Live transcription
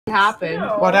happen.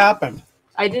 No. What happened?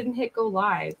 I didn't hit go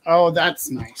live. Oh, that's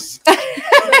nice. So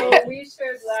we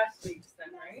shared last week's then,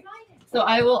 right? So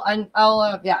I will,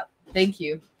 I'll, yeah, thank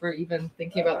you for even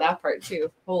thinking about that part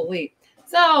too. Holy.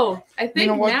 So I think You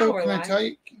know what now though? we're Can I live. tell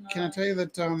you? Can I tell you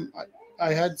that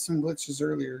I had some glitches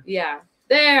earlier. Yeah.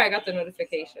 There, I got the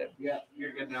notification. Yeah,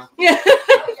 you're good now. Yeah.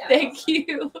 Thank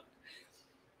you.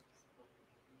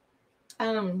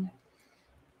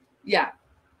 Yeah.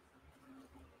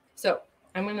 So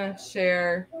I'm gonna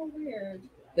share Oh, weird.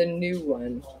 the new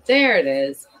one. There it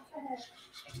is.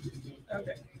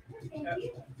 Okay.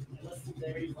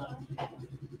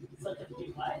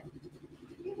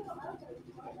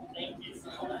 Thank you so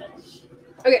much.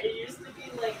 Okay. It used to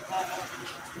be like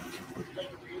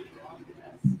really long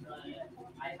dress, but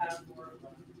I have more of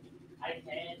them. I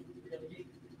can really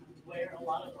wear a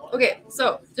lot of them. Okay,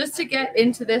 so just to get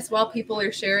into this while people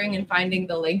are sharing and finding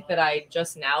the link that I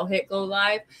just now hit go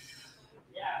live,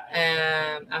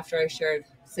 after I shared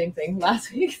same thing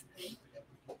last week.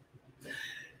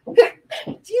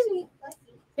 Excuse me.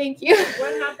 Thank you.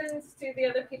 What happens to the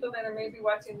other people that are maybe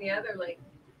watching the other link?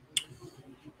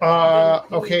 Can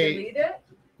Okay. you delete it?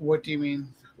 What do you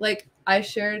mean? Like I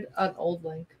shared an old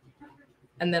link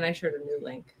and then I shared a new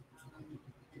link.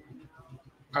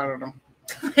 I don't know.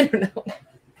 I don't know.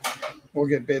 We'll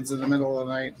get bids in the middle of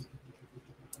the night.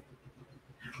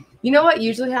 You know what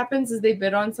usually happens is they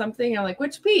bid on something. I'm like,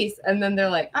 which piece? And then they're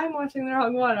like, I'm watching the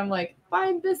wrong one. I'm like,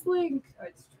 find this link. Oh,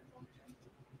 it's true.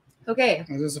 Okay.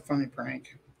 It is a funny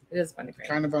prank. It is funny. Frank.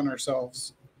 Kind of on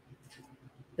ourselves.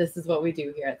 This is what we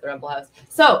do here at the Rebel House.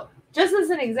 So, just as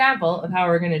an example of how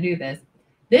we're going to do this,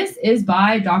 this is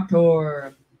by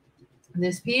Doctor.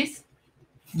 This piece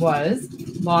was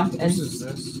bought and What is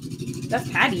this? that's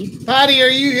Patty. Patty, are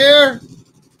you here?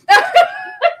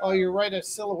 Oh, you're right. A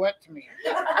silhouette to me.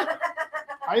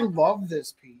 I love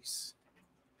this piece.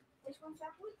 Which one's that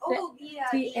one? Oh,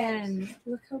 The end.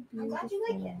 Look how I'm beautiful. glad you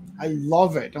like it. I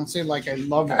love it. Don't say like I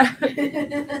love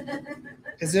it.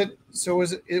 Is it? So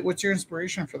is it? What's your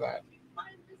inspiration for that?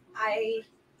 I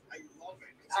love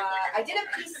it. I did a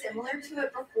piece similar to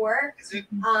it before, Is it?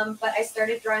 but I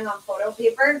started drawing on photo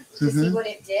paper to see Mhm. what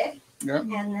it did, Yeah.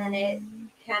 and then it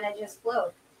kind of just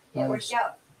flowed. It Nice. worked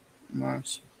out.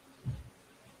 Nice.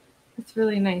 It's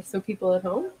really nice. So, people at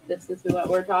home, this is what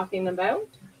we're talking about.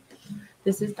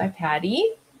 This is by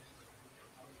Patty.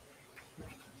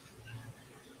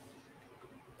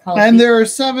 Called And The- there are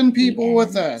 7 people end.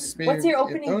 with us. Maybe What's your if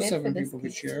opening those bid for 7 this people could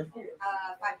piece? share.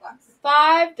 $5.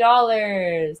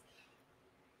 $5.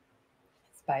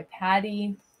 It's by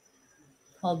Patty.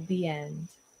 Called The End.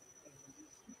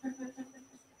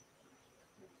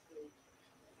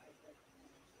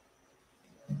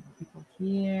 People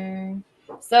here.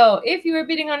 So if you are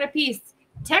bidding on a piece,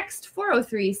 text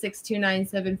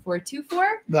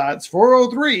 403-629-7424 That's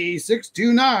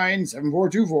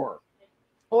 403-629-7424.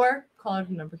 or call our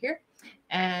number here.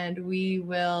 And we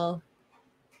will,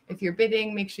 if you're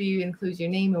bidding, make sure you include your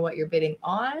name and what you're bidding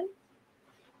on.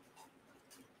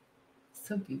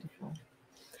 So beautiful.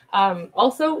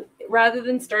 Also, rather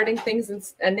than starting things and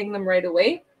ending them right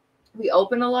away, we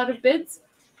open a lot of bids.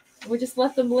 We just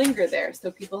let them linger there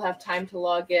so people have time to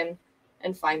log in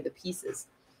and find the pieces.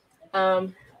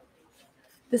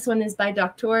 This one is by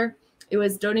Doctor. It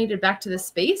was donated back to the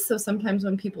space. So sometimes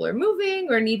when people are moving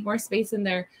or need more space in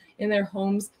their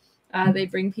homes, they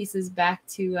bring pieces back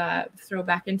to throw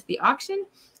back into the auction.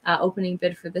 Opening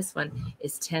bid for this one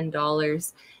is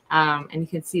 $10. And you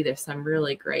can see there's some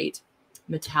really great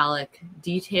metallic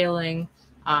detailing.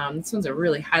 This one's a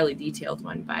really highly detailed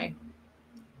one by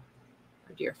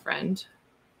our dear friend.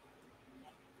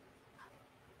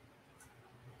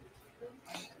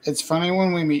 It's funny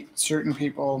when we meet certain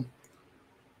people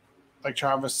like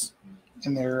Travis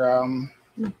in their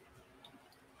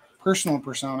personal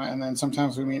persona, and then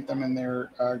sometimes we meet them in their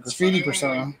graffiti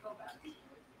persona.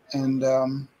 And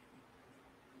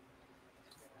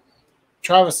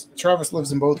Travis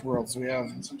lives in both worlds. We have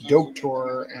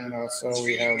Doctor, and also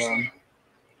we have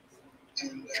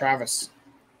Travis.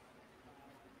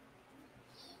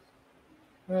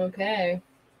 Okay.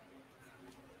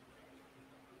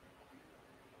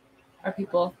 Are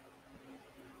people?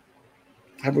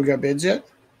 Have we got bids yet?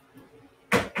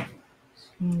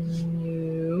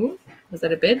 No. Was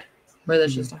that a bid? Or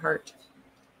that's just a heart?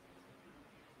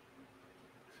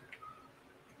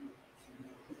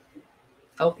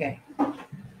 Okay. I'm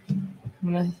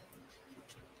going to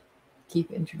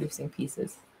keep introducing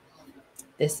pieces.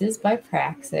 This is by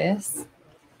Praxis.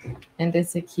 And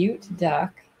it's a cute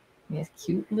duck. He has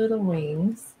cute little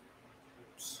wings.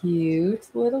 Cute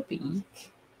little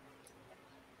beak.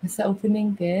 It's the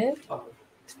opening bid.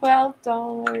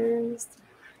 $12.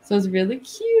 So it's really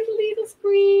cute little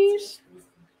squish.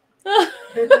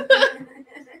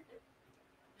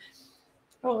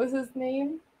 What was his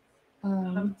name?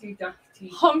 Humpty Dumpty.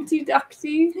 Humpty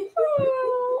Dumpty.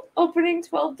 Oh, opening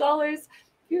 $12. If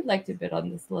you'd like to bid on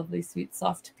this lovely, sweet,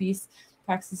 soft piece,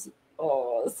 Praxis.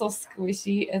 Oh, it's so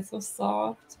squishy and so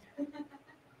soft.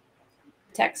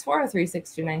 Text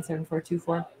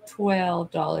 403-629-7424.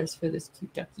 $12 for this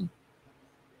cute ducky.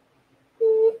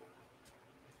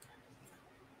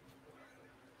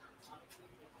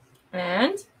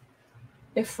 And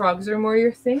if frogs are more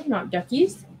your thing, not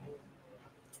duckies.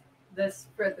 This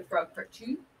Fred the Frog part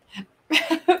 2.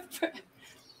 Because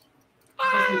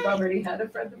we've already had a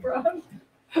Fred the Frog.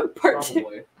 Part 2.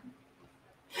 Probably.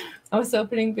 I was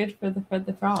opening bid for the Fred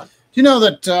the Frog. Do you know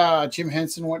that Jim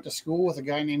Henson went to school with a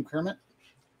guy named Kermit?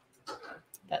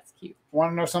 That's cute.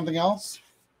 Want to know something else?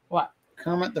 What?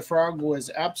 Kermit the Frog was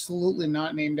absolutely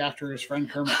not named after his friend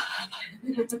Kermit.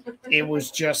 It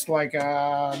was just like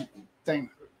a thing.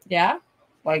 Yeah?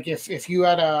 Like if you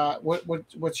had a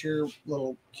what's your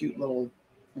little cute little,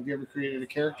 have you ever created a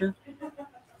character?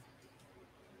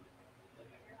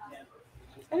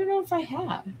 I don't know if I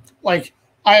have. Like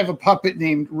I have a puppet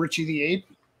named Richie the Ape.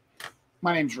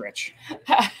 My name's Rich.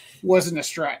 Wasn't a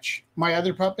stretch. My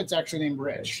other puppet's actually named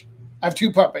Rich. I have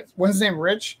two puppets. One's named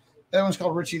Rich. The other one's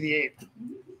called Richie the Ape.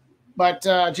 But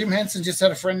Jim Henson just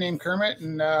had a friend named Kermit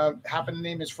and happened to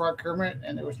name his frog Kermit,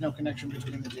 and there was no connection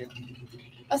between the two.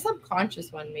 A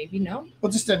subconscious one, maybe, no? Well,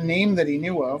 just a name that he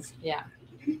knew of. Yeah.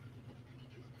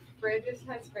 Fred just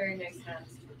has very nice hands.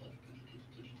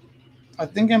 I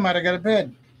think I might have got a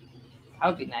bid. That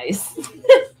would be nice.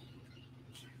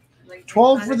 Like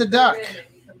 12 you for the kinda duck. go in and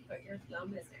you can put your thumb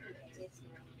in there.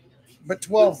 But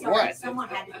 12 Sorry, what? someone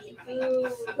had to eat. Ooh.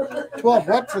 12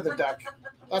 what for the duck?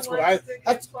 That's what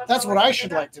I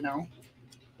should like to know.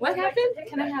 What happened?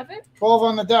 Can I have it? 12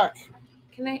 on the duck.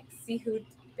 Can I see who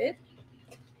bid?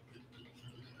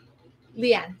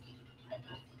 Leanne.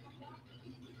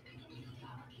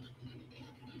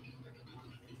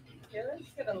 Yeah, let's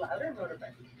get a louder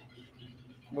motorbike.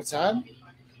 What's that?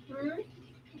 Hmm?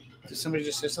 Did somebody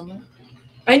just say something?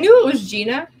 I knew it was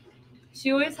Gina.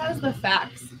 She always has the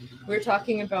facts. We were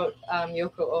talking about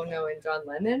Yoko Ono and John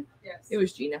Lennon. Yes. It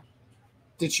was Gina.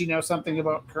 Did she know something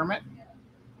about Kermit?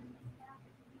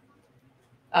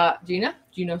 Gina,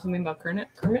 do you know something about Kermit?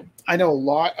 I know a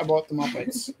lot about the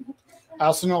Muppets. I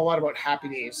also know a lot about Happy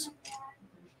Days.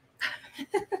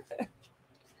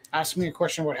 Ask me a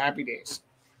question about Happy Days.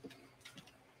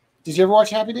 Did you ever watch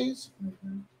Happy Days?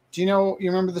 Mm-hmm. Do you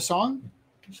remember the song?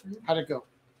 How'd it go?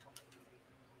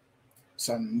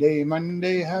 Sunday,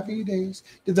 Monday, happy days.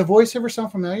 Did the voice ever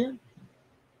sound familiar?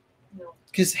 No.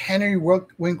 Because Henry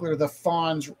Winkler, the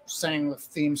Fonz, sang the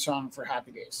theme song for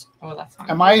Happy Days. Oh, that's fine.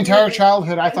 And my entire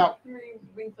childhood, I thought, Henry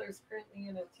Winkler's currently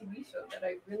in a TV show that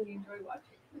I really enjoy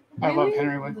watching. I love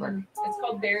Henry Winkler. It's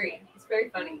called Barry. It's very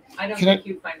funny. I don't Can I- think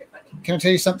you'd find it funny. Can I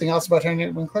tell you something else about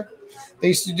Henry Winkler? They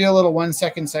used to do a little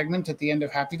 1-second segment at the end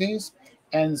of Happy Days,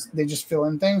 and they just fill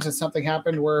in things, and something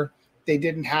happened where they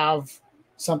didn't have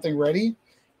something ready.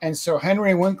 And so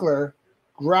Henry Winkler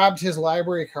grabbed his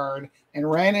library card and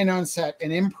ran in on set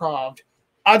and improv'd,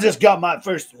 I just got my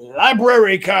first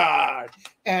library card.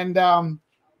 And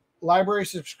library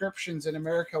subscriptions in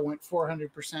America went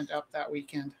 400% up that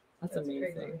weekend. That's That's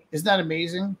amazing. crazy. Isn't that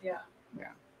amazing? Yeah.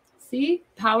 See,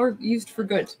 power used for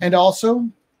good. And also,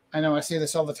 I know I say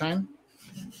this all the time,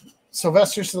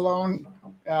 Sylvester Stallone,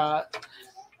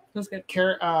 That's good.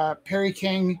 Perry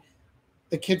King,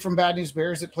 the kid from Bad News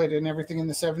Bears that played in everything in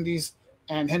the 70s,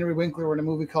 and Henry Winkler were in a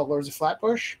movie called Lords of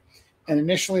Flatbush. And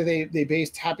initially they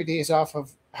based Happy Days off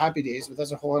of Happy Days, but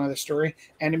that's a whole other story,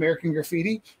 and American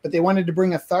Graffiti. But they wanted to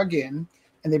bring a thug in,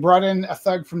 and they brought in a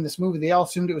thug from this movie. They all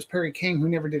assumed it was Perry King, who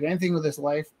never did anything with his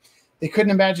life. They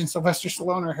couldn't imagine Sylvester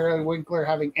Stallone or Henry Winkler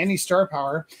having any star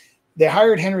power. They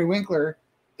hired Henry Winkler.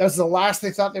 That was the last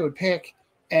they thought they would pick.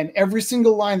 And every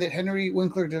single line that Henry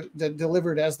Winkler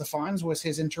delivered as the Fonz was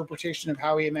his interpretation of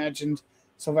how he imagined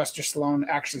Sylvester Stallone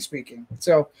actually speaking.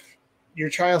 So your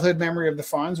childhood memory of the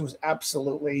Fonz was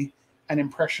absolutely an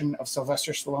impression of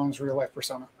Sylvester Stallone's real life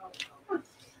persona. Did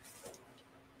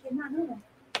not know that.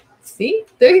 See,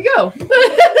 there you go.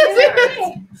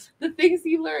 The things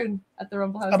you learn at the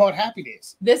Rumble House. About Happy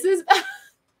Days. This is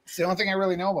It's the only thing I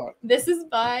really know about. this is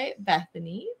by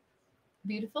Bethany.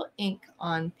 Beautiful ink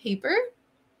on paper.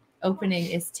 Opening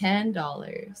is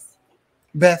 $10.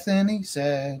 Bethany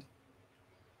said.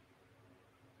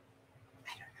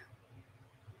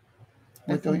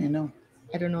 What don't you know?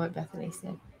 I don't know what Bethany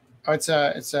said. Oh, it's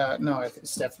no,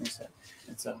 it's Stephanie said.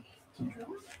 It's a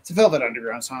Velvet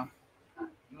Underground song.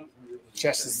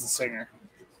 Jess is the singer.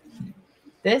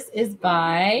 This is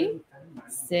by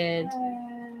Sid.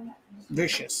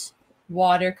 Vicious.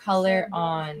 Watercolor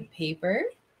on paper.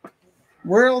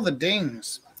 Where are all the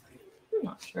dings? I'm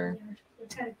not sure.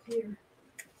 It's kind of clear.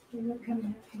 Look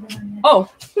coming up.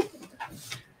 Oh,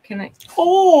 can I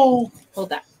Oh, hold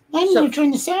that? I need So- to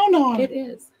turn the sound on. It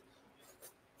is.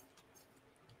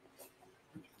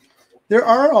 There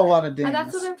are a lot of dings. And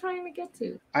that's what I'm trying to get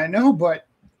to. I know, but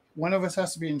one of us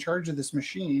has to be in charge of this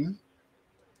machine.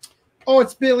 Oh,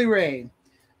 it's Billy Ray.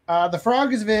 The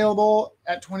frog is available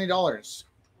at $20.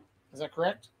 Is that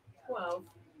correct? 12.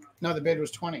 No, the bid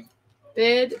was 20.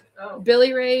 Bid Oh.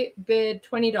 Billy Ray bid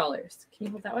 $20. Can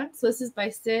you hold that one? So this is by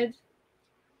Sid.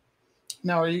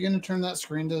 Now, are you going to turn that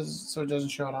screen so it doesn't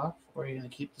show it off, or are you going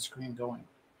to keep the screen going?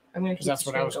 I'm going to Because keep that's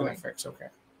the what I was screen going to fix. Okay.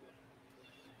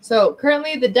 So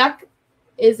currently the duck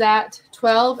is at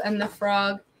 12 and the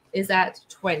frog is at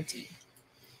 20.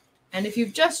 And if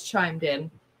you've just chimed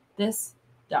in, this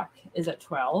duck is at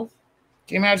 12.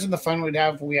 Can you imagine the fun we'd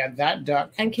have if we had that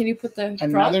duck, And can you put the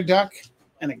another frog? duck,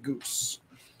 and a goose?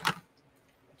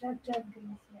 Jug, jug,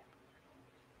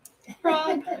 yeah.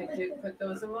 Frog. I did put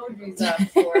those emojis up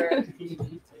for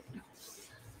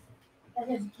That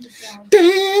doesn't keep going.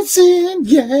 Dancing,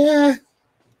 yeah.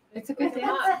 It's a good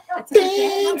dance. It's a good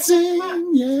dance. Dancing,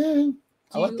 yeah.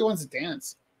 I like you- the ones that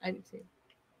dance. I do too.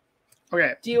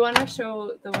 Okay. Do you want to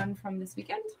show the one from this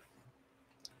weekend?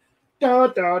 Da,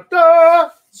 da, da.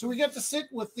 So we got to sit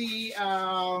with the Oh,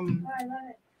 I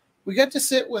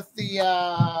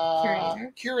love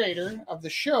it. curator of the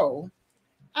show.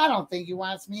 I don't think he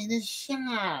wants me to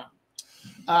shout.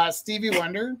 Stevie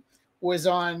Wonder was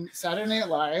on Saturday Night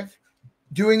Live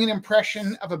doing an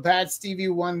impression of a bad Stevie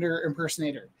Wonder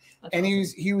impersonator. That's And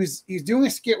awesome. he was doing a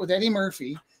skit with Eddie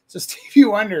Murphy. So Stevie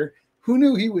Wonder, who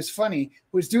knew he was funny,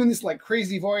 was doing this like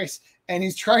crazy voice, and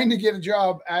he's trying to get a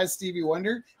job as Stevie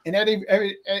Wonder, and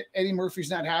Eddie Murphy's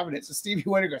not having it. So Stevie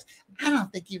Wonder goes, "I don't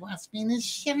think he wants me to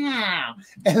shout,"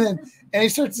 and he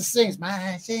starts to sing,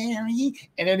 "My Sherry,"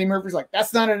 and Eddie Murphy's like,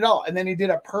 "That's not it at all." And then he did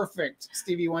a perfect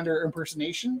Stevie Wonder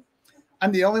impersonation.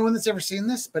 I'm the only one that's ever seen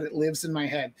this, but it lives in my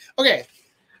head. Okay,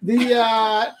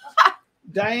 the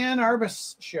Diane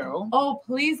Arbus show, Oh,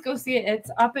 please go see it. It's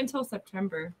up until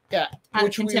September. Yeah, At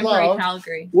which we Contemporary love.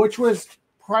 Calgary. which was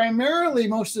primarily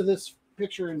most of this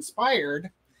picture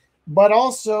inspired, but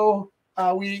also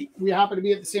we happen to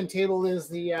be at the same table as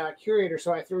the curator,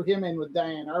 so I threw him in with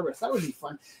Diane Arbus. That would be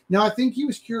fun. Now I think he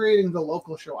was curating the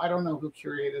local show. I don't know who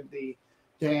curated the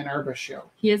Diane Arbus show,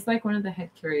 He is like one of the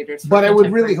head curators. for but I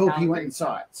would really Contemporary hope he went Calgary. and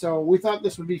saw it. So we thought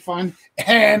this would be fun,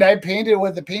 and I painted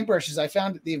with the paintbrushes I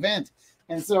found at the event,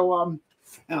 and so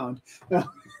so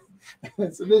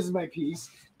this is my piece.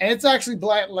 And it's actually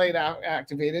black light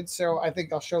activated, so I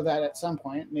think I'll show that at some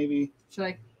point. Maybe Should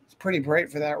I? it's pretty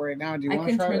bright for that right now. Do you I want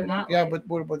to can try turn it? that Yeah, light. but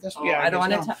what about this? Oh, Yeah, I don't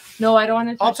want guess to. no. No, I don't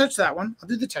want to. I'll touch that one. I'll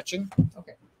do the touching.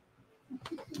 Okay.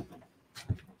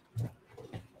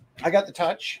 I got the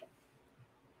touch.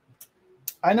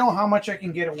 I know how much I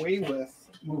can get away with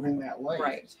moving that light.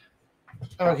 Right.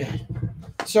 Okay.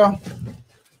 So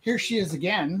here she is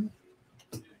again.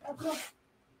 Oh, cool.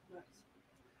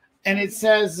 And it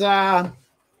says, thanks,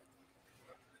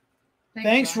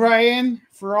 Thanks, Ryan,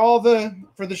 for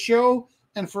the show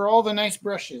and for all the nice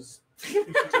brushes.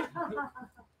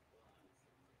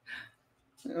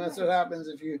 And that's what happens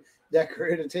if you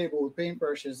decorate a table with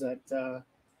paintbrushes at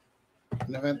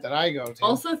an event that I go to.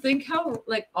 Also, think how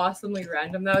like awesomely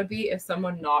random that would be if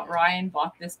someone not Ryan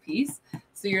bought this piece.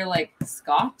 So you're like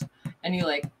Scott, and you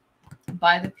like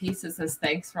buy the piece that says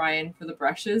 "Thanks, Ryan, for the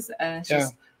brushes," and it's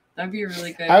just that'd be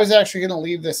really good. I was actually going to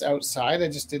leave this outside. I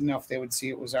just didn't know if they would see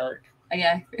it was art.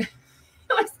 Yeah. It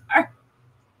was art.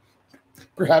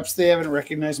 Perhaps they haven't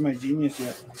recognized my genius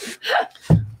yet.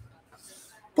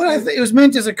 But I think it was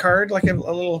meant as a card, like a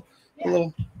little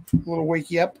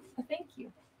wake you up. Oh, thank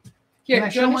you. Can Here, I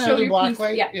do you show want my to show other your black piece?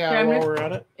 light? Yeah. Yeah, Here, I'm while gonna- we're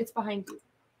at it. It's behind you.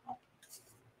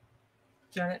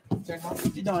 Turn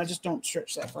it. No, I just don't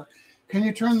stretch that far. Can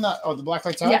you turn the black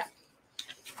lights off? Yeah.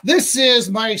 This is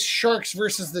my Sharks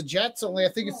versus the Jets. Only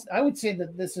I would say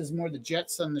that this is more the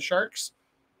Jets than the Sharks.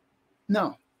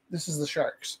 No, this is the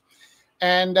Sharks.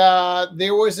 And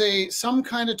there was some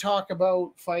kind of talk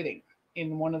about fighting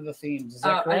in one of the themes. Is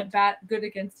that correct? Good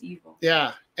against evil.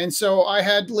 Yeah. And so I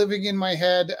had living in my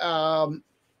head, I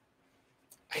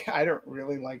don't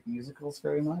really like musicals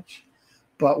very much,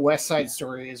 but West Side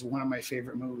Story is one of my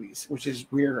favorite movies, which is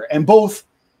weird. And both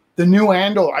the new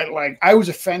and old, I was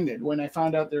offended when I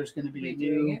found out there's going to be a Redoing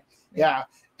new. it. Yeah.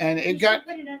 And You it should got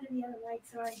put it under the other light,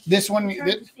 so I this one. can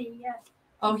try to see, yeah.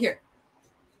 Oh, here.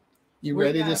 You We're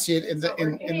ready to back. see it in the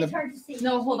in It's the? hard to see.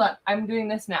 No, hold on. I'm doing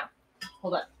this now.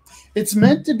 Hold on. It's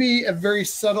meant to be a very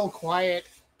subtle, quiet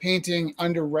painting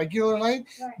under regular light.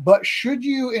 Right. But should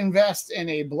you invest in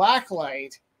a black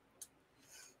light,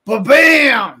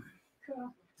 ba-bam!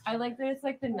 Cool. I like that it's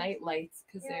like the night lights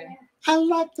because Yeah, they're. I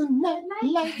like the night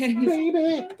lights,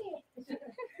 baby.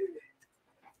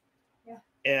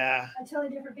 Yeah. A totally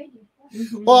different painting.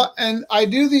 Mhm. Well, and I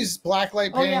do these black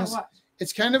light oh yeah, paintings. watch.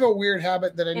 It's kind of a weird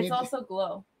habit that I It's need. also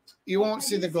glow. You won't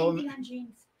see the glow. Same thing on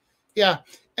jeans. Yeah,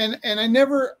 and I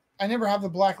never have the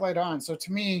black light on. So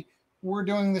to me, we're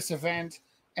doing this event,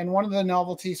 and one of the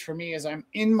novelties for me is I'm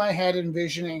in my head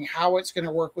envisioning how it's going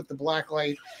to work with the black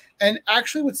light. And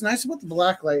actually, what's nice about the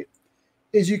black light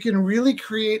is you can really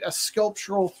create a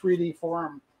sculptural 3D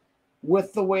form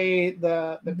with the way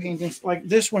the paintings, like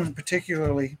this one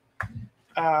particularly.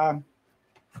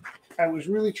 I was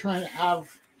really trying to have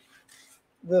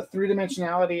the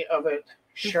three-dimensionality of it The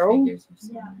show. figures are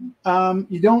so Yeah. nice.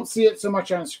 You don't see it so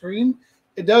much on screen.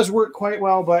 It does work quite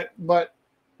well, but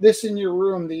this in your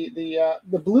room,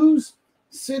 the blues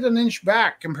sit an inch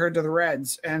back compared to the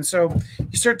reds, and so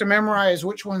you start to memorize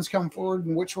which ones come forward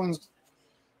and which ones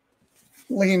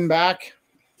lean back.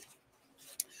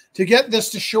 To get this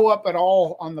to show up at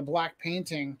all on the black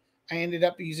painting, I ended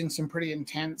up using some pretty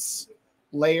intense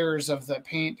layers of the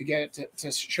paint to get it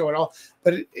to show it all.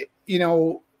 But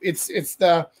it's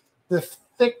the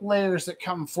thick layers that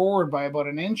come forward by about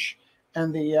an inch,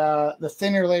 and the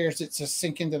thinner layers that just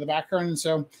sink into the background. And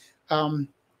so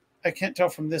I can't tell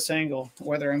from this angle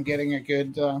whether I'm getting a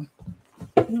good.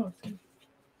 No,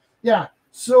 Yeah.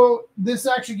 So this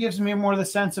actually gives me more the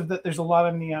sense of that there's a lot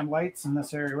of neon lights in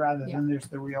this area rather than there's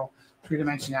the real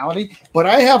three-dimensionality. But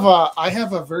I have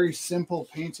a very simple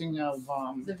painting of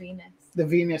the Venus. the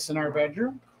Venus in our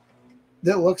bedroom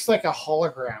that looks like a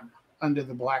hologram under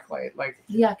the black light. Like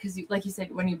Yeah, because like you said,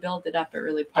 when you build it up, it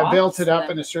really pops. I built it up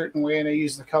and in a certain way and I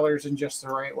use the colors in just the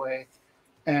right way.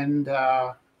 And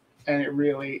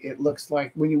it looks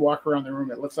like when you walk around the room,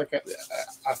 it looks like a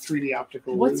 3D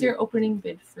optical. What's illusion. your opening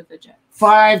bid for the jet?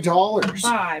 $5?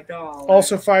 $5.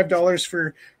 Also $5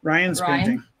 for Ryan's Ryan.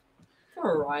 painting.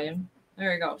 For Ryan.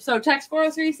 There we go. So text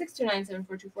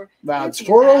 403-629-7424. That's If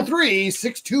you have-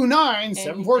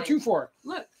 403-629-7424.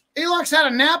 Look, Alox had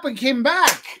a nap and came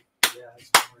back. Yeah,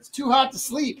 It's too hot to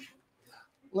sleep.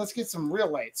 Let's get some real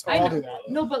lights. I I'll know. do that.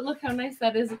 no, but look how nice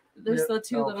that is. There's the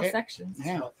two little Okay. sections.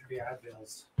 Yeah, about 3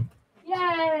 Advils.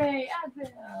 Yay!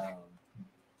 Advil.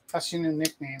 that's your new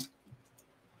nickname.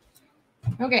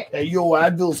 Okay, Hey, yo,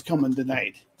 Advil's coming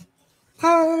tonight.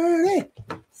 Party.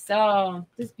 so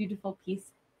this beautiful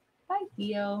piece by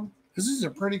Theo. This is a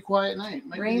pretty quiet night.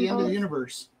 Might be the end of the Rainbows.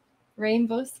 universe.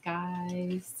 Rainbow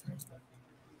Skies.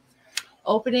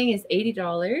 Opening is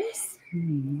 $80.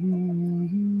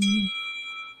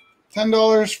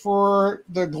 $10 for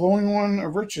the glowing one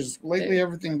of riches. Lately,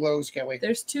 everything glows, Kelly.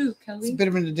 There's two, It's a Kelly. bit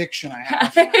of an addiction I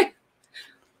have.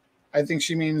 I think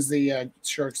she means the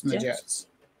sharks and the Jets. jets.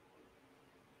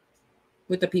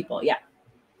 With the people, yeah.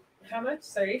 How much?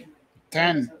 Sorry.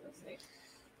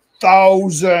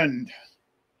 10,000.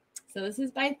 So this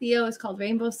is by Theo. It's called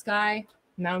Rainbow Sky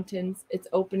Mountains. Its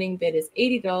opening bid is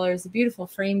 $80. A beautiful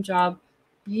frame job.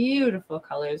 Beautiful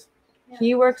colors. Yeah.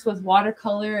 He works with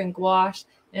watercolor and gouache.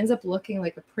 It ends up looking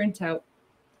like a printout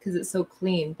because it's so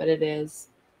clean, but it is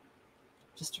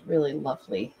just really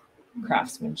lovely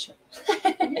craftsmanship.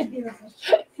 It's beautiful.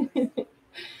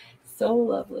 So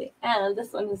lovely. And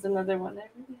this one is another one I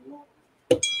really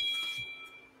love.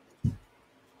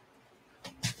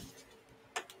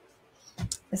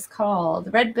 It's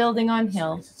called Red Building on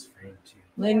Hill. It's framed too.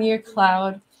 Linear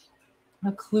cloud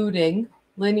occluding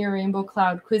linear rainbow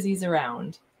cloud quizzies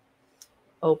around.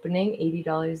 Opening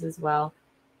 $80 as well.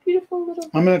 Beautiful little.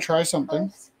 I'm going to try something.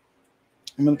 house.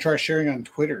 I'm going to try sharing on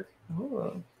Twitter.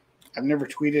 Oh, I've never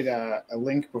tweeted a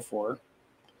link before.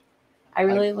 I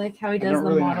really like how he I does don't the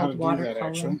really know how to modeled do that, watercolor.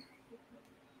 actually.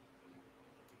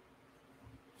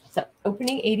 So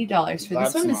opening $80 for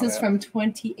That's this one. This not is it. from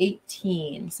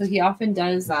 2018. So he often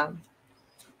does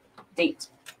date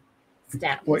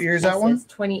stamp. What year is that one?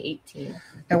 2018.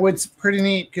 And what's pretty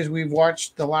neat, because we've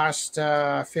watched the last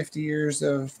 50 years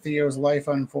of Theo's life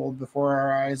unfold before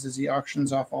our eyes as he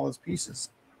auctions off all his pieces.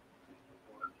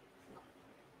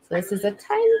 So this is a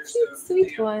tiny, cute,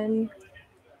 sweet one.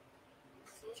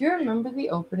 Do you remember the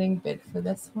opening bid for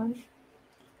this one?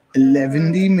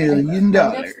 $11 million.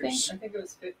 I think it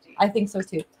was 50. I think so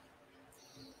too.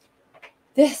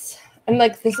 This and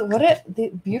like this,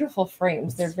 the beautiful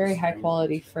frames. They're very high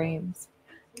quality frames.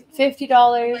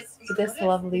 $50 for this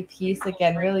lovely piece.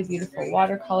 Again, really beautiful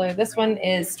watercolor. This one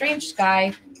is Strange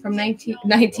Sky from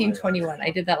 1921. I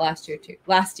did that last week.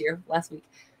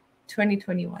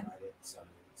 2021.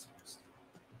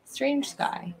 Strange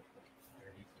Sky.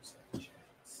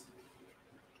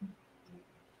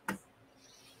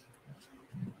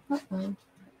 Uh-oh.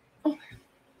 Oh.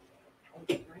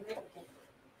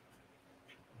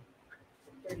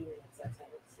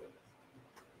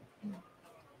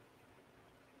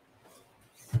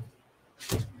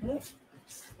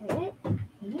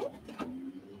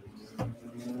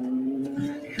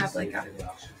 Have like a,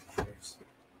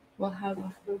 we'll have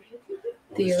a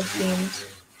Theo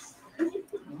themed.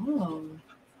 Oh.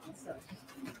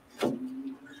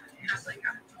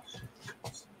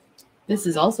 This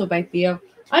is also by Theo.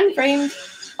 Unframed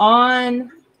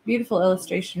on beautiful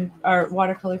illustration or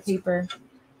watercolor paper.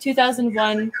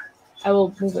 2001. I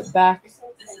will move it back.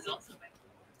 This is also by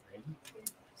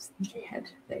head.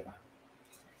 There you go.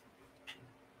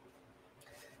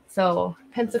 So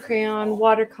pencil crayon,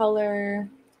 watercolor.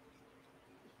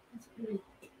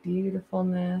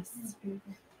 Beautifulness.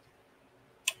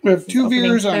 We have 2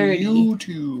 viewers on 30.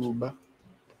 YouTube.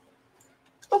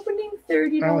 Opening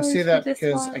 $30. I will say that for this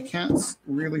because one. I can't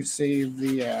really save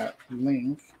the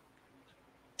link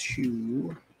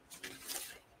to.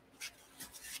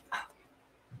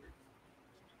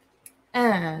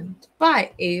 And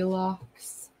by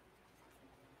Alox.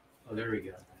 Oh, there we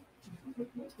go.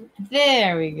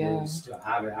 There we go. We still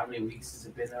have it. How many weeks has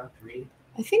it been out? 3?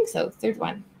 I think so. Third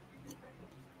one.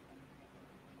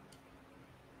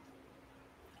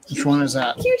 Which one is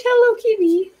that? Cute Hello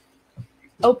Kitty.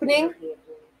 Opening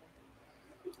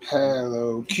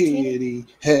Hello Kitty,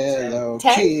 Hello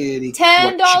Ten- Kitty.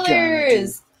 What you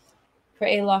 $10 for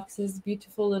Alox's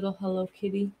beautiful little Hello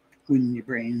Kitty. gonna do when your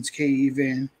brains cave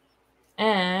in?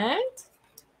 And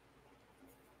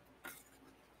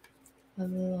a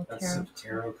little That's tarot. a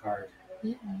tarot card.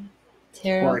 Yeah.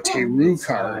 Or a Tarot. tarot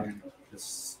card.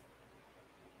 This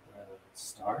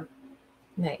star.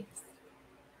 Nice.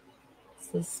 It's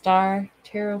the Star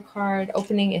Tarot card.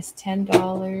 Opening is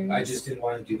 $10. I just didn't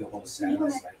want to do the whole set. I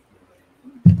was like,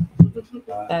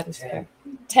 That is 10. fair.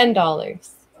 $10.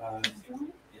 Yeah,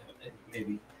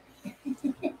 maybe. Do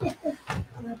you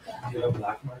have a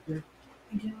black marker?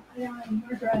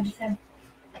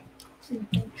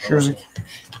 Sure.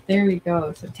 There we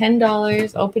go. So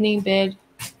 $10 opening bid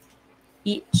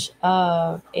each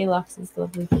of Alox's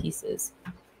lovely pieces.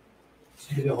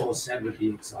 To do the whole set would be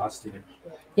exhausting.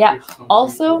 Yeah.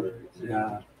 Also,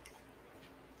 Yeah.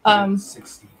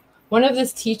 60. one of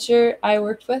this teacher I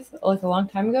worked with like a long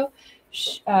time ago,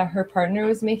 her partner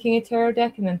was making a tarot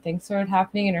deck, and then things started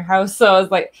happening in her house. So I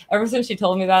was like, ever since she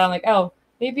told me that, I'm like, oh,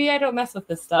 maybe I don't mess with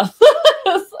this stuff.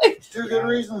 It's like, 2 good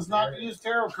reasons not to use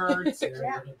tarot cards. They're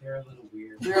a little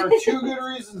weird. There are 2 good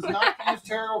reasons not to use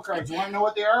tarot cards. You want to know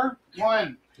what they are?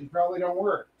 1, they probably don't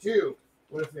work. 2,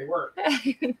 what if they work?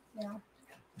 I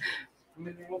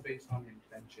mean, they're all based on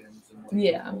intentions and what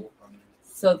Yeah. you pull from it.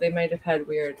 so they might have had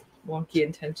weird, wonky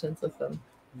intentions with them.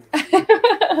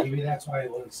 Maybe that's why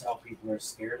a lot of South people are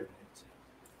scared of it.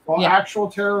 Well, Yeah. actual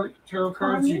tarot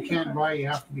cards you can't buy. You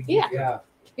have to be. Yeah. Yeah.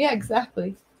 Yeah,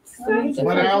 exactly.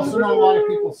 But I also know a lot of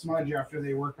people smudge after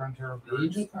they work on tarot The cards.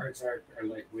 angel cards are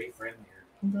like way friendlier.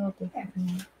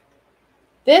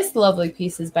 This lovely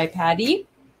piece is by Patty.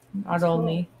 Not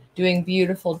only doing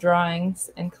beautiful drawings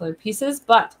and colored pieces,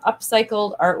 but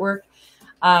upcycled artwork.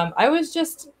 I was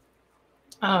just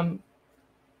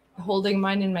holding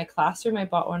mine in my classroom. I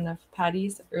bought one of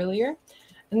Patty's earlier,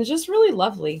 and it's just really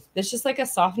lovely. There's just like a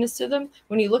softness to them.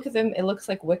 When you look at them, it looks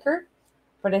like wicker,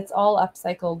 but it's all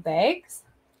upcycled bags,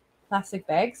 plastic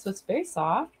bags, so it's very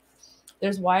soft.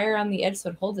 There's wire on the edge, so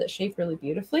it holds its shape really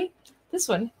beautifully. This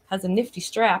one has a nifty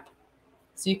strap,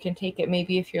 so you can take it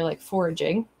maybe if you're like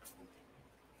foraging.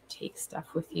 Take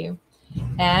stuff with you.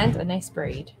 And a nice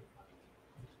braid.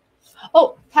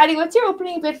 Oh, Patty, what's your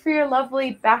opening bid for your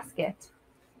lovely basket?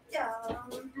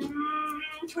 $20.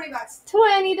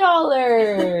 $20.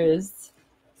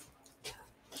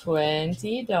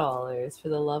 $20 for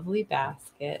the lovely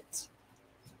basket.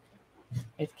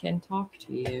 It can talk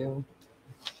to you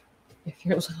if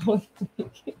you're lonely.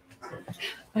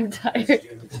 I'm tired.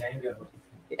 Doing the tango.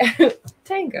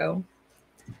 Tango.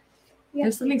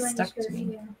 There's something stuck to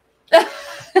me.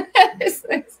 It's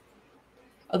nice.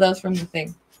 Oh, that was from the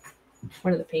thing.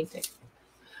 One of the paintings.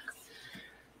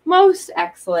 Most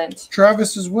excellent.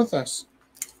 Travis is with us.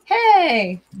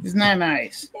 Hey, Isn't that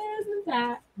nice? isn't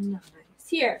that nice?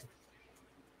 Here.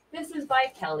 This is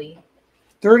by Kelly.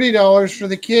 $30 for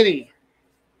the kitty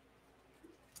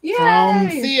from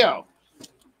Yay! Theo.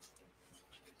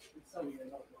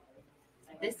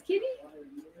 This kitty?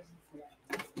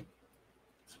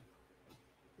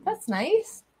 That's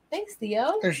nice. Thanks,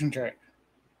 Theo. There's some trick.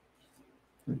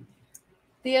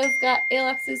 Theo's got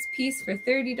Alex's piece for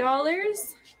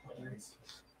 $30.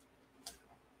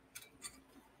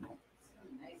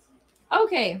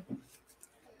 Okay.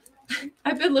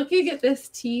 I've been looking at this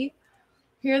tea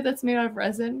here that's made out of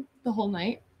resin the whole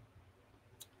night.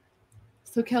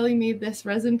 So Kelly made this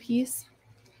resin piece,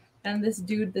 and this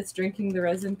dude that's drinking the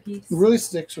resin piece. It really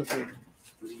sticks with you.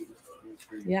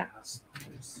 Yeah.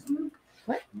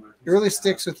 What? It really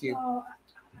sticks with you. Oh,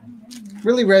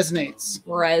 Really resonates.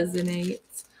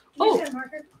 Resonates. oh. Oh,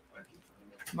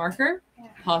 marker?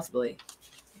 Possibly.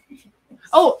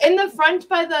 Oh, in the front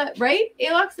by the right,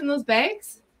 Alex, in those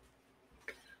bags.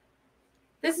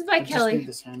 This is by I just need Kelly.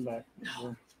 this handbag.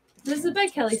 This is by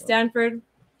Kelly Stanford.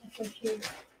 So cute.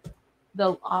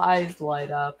 The eyes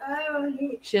light up. Oh,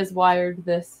 he, She has wired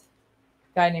this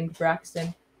guy named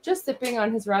Braxton, just sipping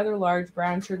on his rather large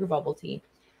brown sugar bubble tea.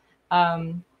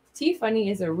 Tea Funny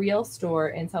is a real store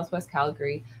in Southwest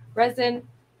Calgary. Resin,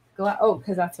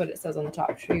 because that's what it says on the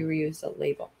top. She reused a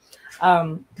label.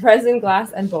 Resin,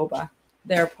 glass, and boba.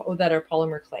 That are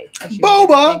polymer clay. And she made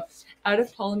Boba! everything out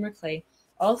of polymer clay.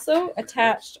 Also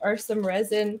attached are some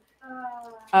resin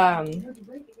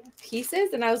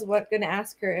pieces, and I was going to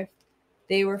ask her if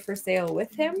they were for sale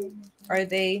with him. Are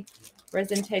they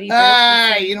resin teddy bears?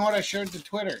 Ah, you know what? I showed to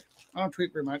Twitter. I don't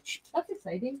tweet very much. That's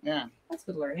exciting. Yeah. That's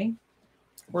good learning.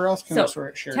 Where else can So,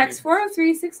 I share? Text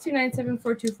 403-629-7424 I'm if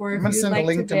gonna you'd send a like to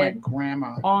link to my bid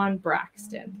grandma. on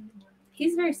Braxton.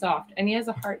 He's very soft, and he has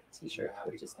a heart t-shirt,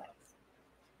 which is nice.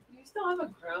 You still have a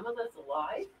grandma that's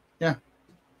alive? Yeah.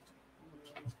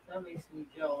 That makes me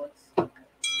jealous.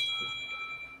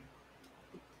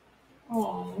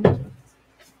 Oh.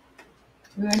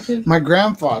 My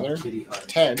grandfather, Kitty hut.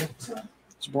 Ted,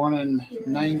 was born in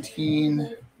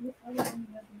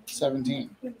 1917.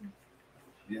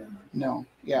 Yeah. No,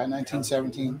 yeah,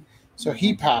 1917. So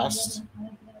he passed,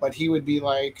 but he would be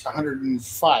like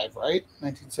 105, right?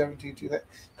 1917 to that.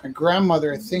 My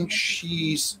grandmother, I think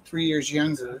she's 3 years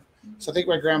younger. So I think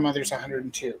my grandmother's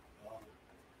 102.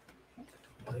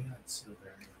 Oh, yeah, it's still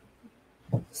there.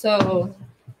 So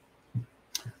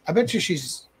I bet you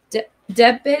she's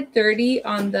Deb bid 30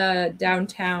 on the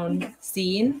downtown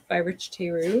scene by Rich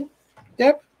Teru.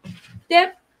 Deb.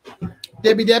 Deb?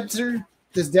 Debbie Debster.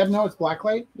 Does Deb know it's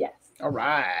blacklight? Yes. All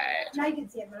right. now you can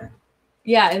see it, Mark.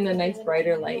 Yeah, in the nice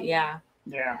brighter light. Yeah.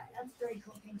 Yeah. That's very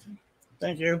cool painting.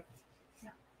 Thank you.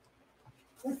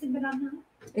 What's it been on now?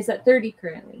 It's at 30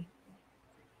 currently.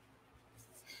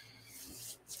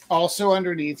 Also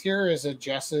underneath here is a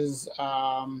Jess's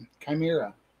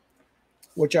Chimera,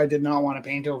 which I did not want to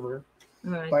paint over.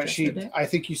 But I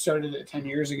think you started it 10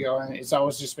 years ago, and it's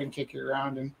always just been kicking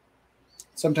around. And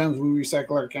sometimes we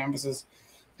recycle our canvases,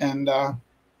 and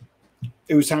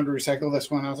it was time to recycle this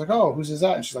one. I was like, "Oh, whose is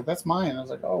that?" And she's like, "That's mine." I was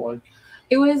like, "Oh, well."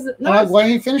 It was I'm like, "Why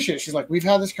don't you finish it?" She's like, "We've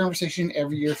had this conversation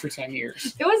every year for 10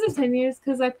 years." It wasn't 10 years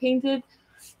because I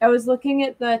was looking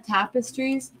at the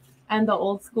tapestries and the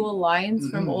old school lines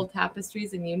from Mhm. old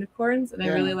tapestries and unicorns, and I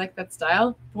Yeah. really like that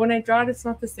style. But when I draw it, it's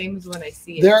not the same as when I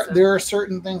see it. There, so- there are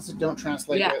certain things that don't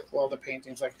translate Yeah. with all the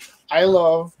paintings. Like I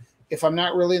love, if I'm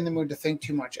not really in the mood to think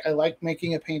too much, I like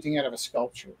making a painting out of a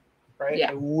sculpture, right?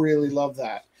 Yeah. I really love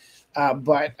that.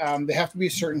 But they have to be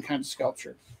a certain kind of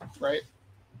sculpture, right?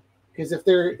 Because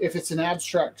if it's an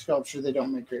abstract sculpture, they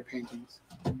don't make great paintings.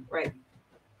 Right.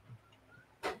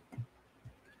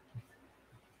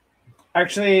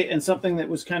 Actually, and something that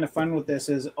was kind of fun with this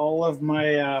is all of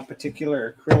my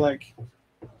particular acrylic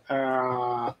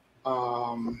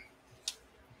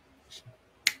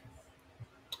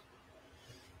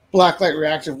blacklight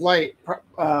reactive light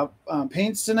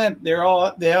paints in it. They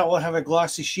all have a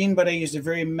glossy sheen, but I used a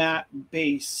very matte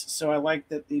base. So I like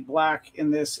that the black in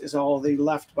this is all the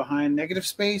left behind negative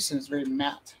space, and it's very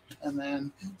matte. And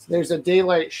then there's a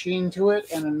daylight sheen to it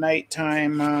and a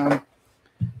nighttime.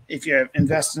 If you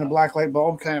invest in a blacklight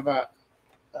bulb, kind of a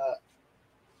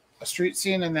street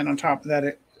scene, and then on top of that,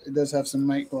 it does have some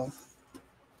night glow.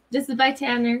 This is by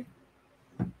Tanner.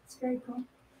 It's very cool.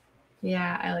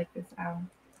 Yeah, I like this owl.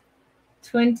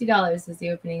 $20 is the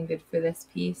opening bid for this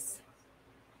piece.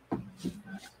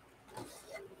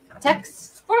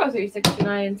 Text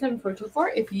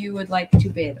 403-629-7424 if you would like to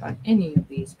bid on any of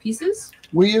these pieces.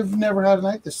 We have never had a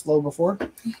night this slow before.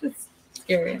 It's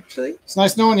scary, actually. It's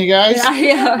nice knowing you guys.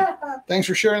 Yeah. Thanks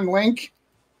for sharing the link.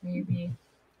 Maybe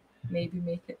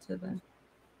make it to the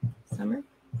summer.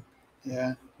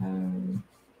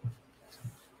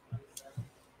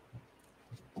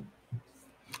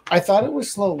 I thought it was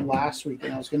slow last week,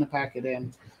 and I was going to pack it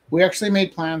in. We actually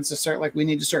made plans to start, like, we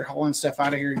need to start hauling stuff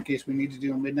out of here in case we need to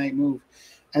do a midnight move.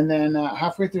 And then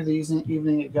halfway through the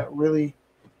evening, it got really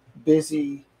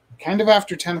busy, kind of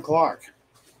after 10 o'clock.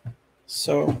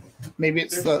 So maybe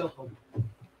it's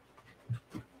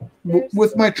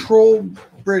with my Troll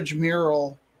Bridge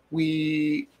mural,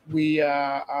 we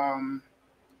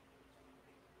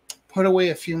put away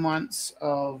a few months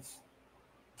of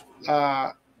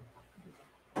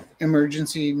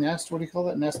emergency nest. What do you call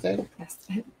that? Nest egg.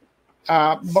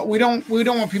 But we don't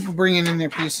want people bringing in their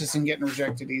pieces and getting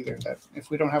rejected either. That if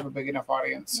we don't have a big enough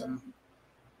audience and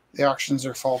the auctions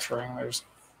are faltering, there's.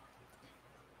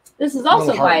 This is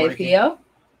also by Theo,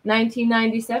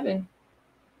 1997.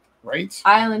 Right.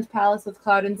 Island Palace with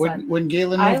Cloud and Sun. When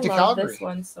Galen moved to I love Calgary. this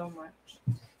one so much.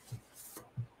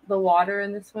 The water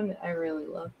in this one, I really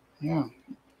love. Yeah.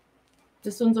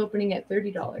 This one's opening at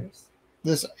 $30.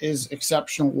 This is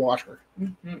exceptional water.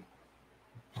 Mm-hmm.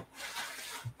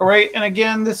 All right, and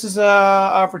again, this is a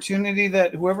opportunity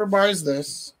that whoever buys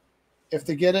this, if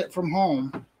they get it from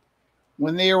home,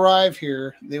 when they arrive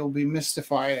here, they will be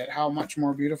mystified at how much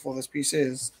more beautiful this piece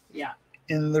is. Yeah.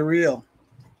 In the real.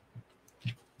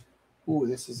 Ooh,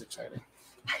 this is exciting.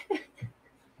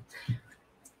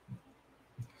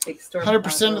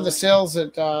 100% of the sales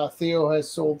that Theo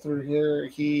has sold through here,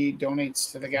 he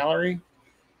donates to the gallery,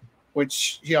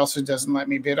 which he also doesn't let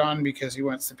me bid on because he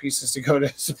wants the pieces to go to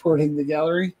supporting the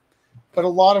gallery. But a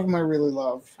lot of them I really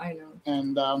love. I know.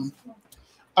 And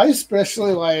I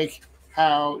especially like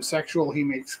how sexual he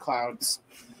makes clouds.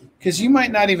 Because you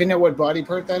might not even know what body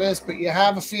part that is, but you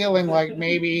have a feeling like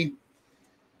maybe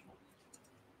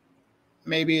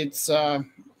it's not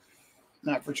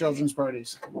for children's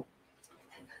parties.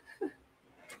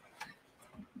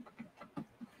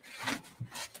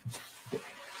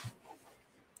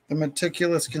 The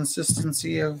meticulous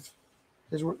consistency of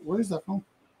his. Where is that from?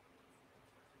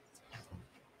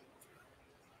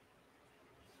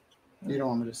 You don't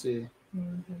want me to see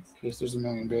in case there's a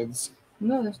million bids.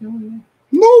 No, there's no one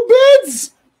No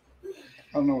bids. I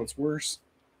don't know what's worse.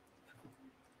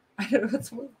 there. I don't know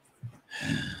what's worse.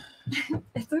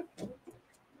 It's okay.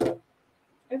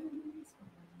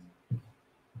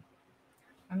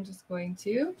 I'm just going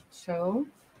to show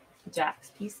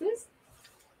Jack's pieces.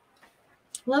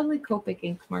 Lovely Copic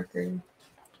ink marker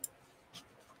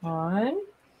on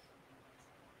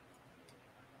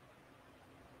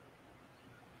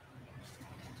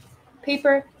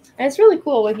paper. And it's really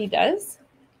cool what he does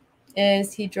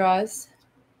is he draws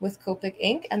with Copic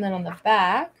ink, and then on the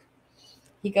back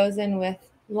he goes in with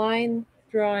line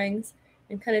drawings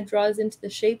and kind of draws into the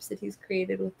shapes that he's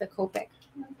created with the Copic.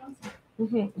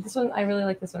 This one, I really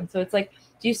like this one. So it's like,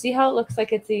 do you see how it looks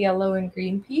like it's a yellow and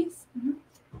green piece?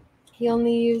 He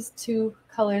only used two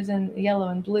colors in yellow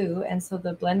and blue, and so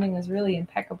the blending is really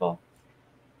impeccable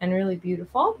and really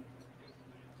beautiful.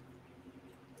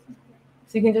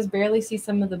 So you can just barely see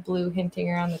some of the blue hinting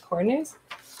around the corners.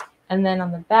 And then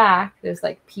on the back, there's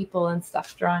like people and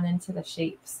stuff drawn into the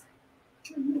shapes.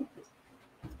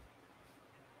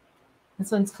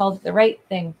 This one's called The Right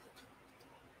Thing.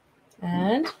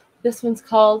 And this one's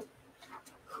called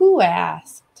Who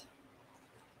Asked?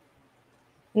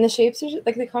 And the shapes are just,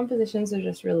 like the compositions are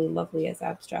just really lovely as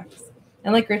abstracts.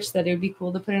 And like Rich said, it would be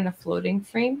cool to put in a floating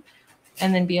frame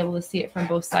and then be able to see it from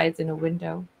both sides in a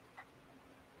window.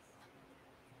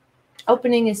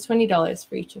 Opening is $20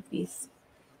 for each of these.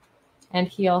 And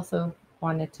he also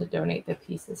wanted to donate the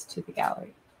pieces to the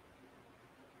gallery.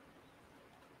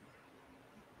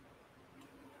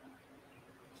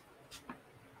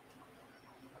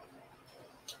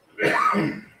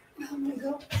 I'm gonna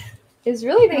go. It's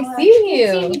really nice seeing you.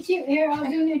 Seeing you too. Here, I'll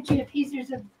donate you a piece.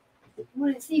 There's a. I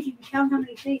want to see if you can count how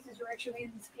many faces are actually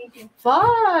in this painting.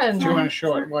 Fun. Do you want to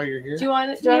show it while you're here? Do you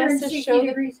want us to show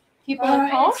the people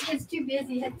at home? It's too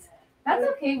busy. That's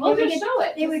okay. We'll just show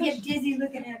it. They would get dizzy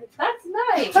looking at it. That's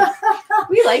nice.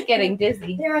 We like getting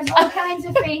dizzy. There's all kinds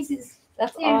of faces.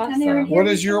 That's And they were awesome. here What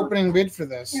is your before. opening bid for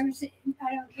this? I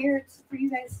don't care. It's for you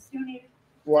guys to donate.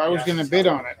 Well, I was going to bid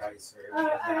on it.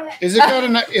 It. Is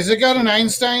it got an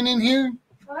Einstein in here?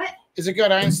 What? Is it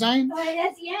got Einstein?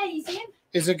 That's you see him?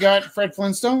 Is it got Fred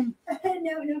Flintstone?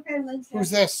 no, Fred Flintstone. Who's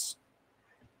this?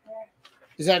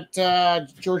 Is that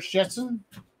George Jetson?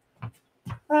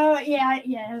 Oh yeah.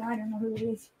 I don't know who it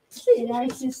is.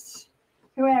 It's just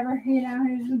whoever.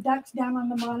 There's ducks down on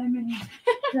the bottom and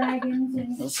dragons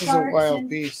and This is a sharks wild and,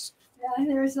 piece.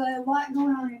 there's a lot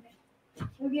going on in it.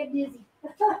 You'll get dizzy.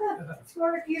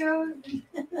 Scorpio.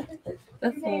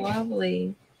 That's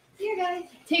lovely. See you guys.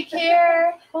 Take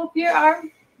care. Hope your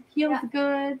arm heals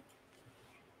good.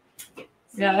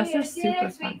 Yeah, this See, is see you super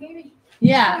next fun. week, baby. It's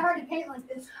Yeah, hard to paint like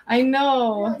this. I It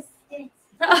know. really stinks.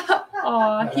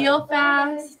 Aw, heal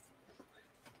fast.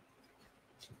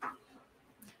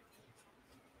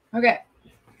 Okay,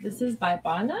 this is by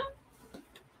Bana.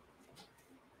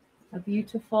 A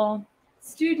beautiful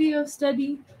studio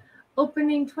study,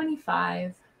 opening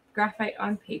 25, graphite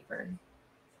on paper.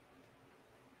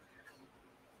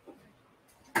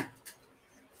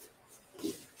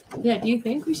 Yeah, do you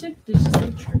think we should just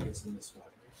say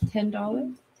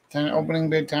 $10? 10 opening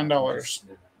bid, $10.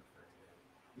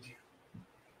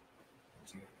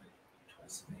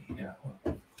 Yeah.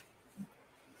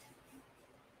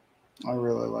 I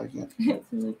really like it. It's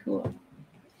really cool.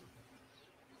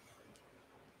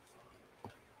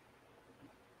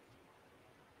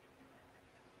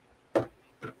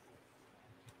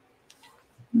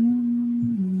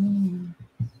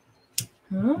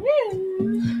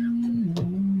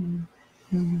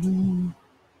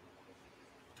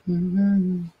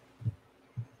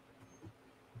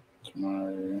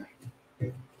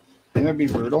 Wouldn't it be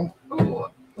brutal Ooh,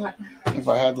 what? if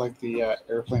I had like the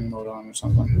airplane mode on or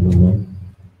something?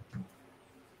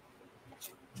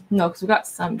 No, because we got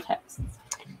some texts.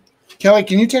 Kelly,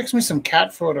 can you text me some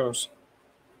cat photos?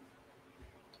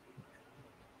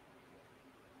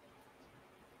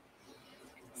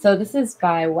 So this is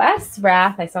by Wes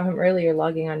Rath. I saw him earlier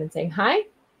logging on and saying hi.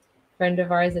 Friend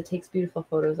of ours that takes beautiful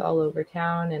photos all over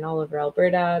town and all over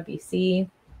Alberta, BC.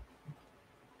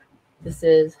 This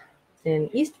is in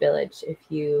East Village, if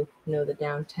you know the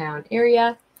downtown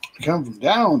area. I come from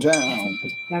downtown.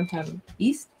 Downtown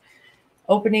East.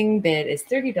 Opening bid is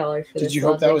 $30 for this. Did you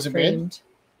hope that lovely was a bid? framed-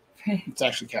 It's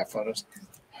actually cat photos.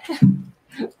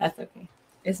 That's okay.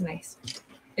 It's nice.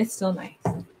 It's still nice.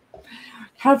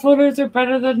 Cat photos are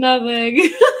better than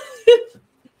nothing.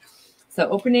 So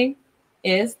opening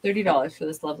is $30 for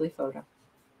this lovely photo.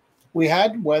 We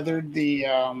had weathered the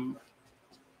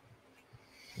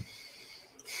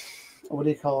what do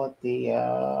you call it?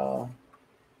 The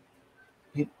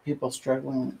people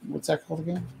struggling. What's that called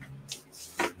again?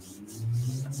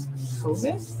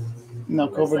 COVID? No,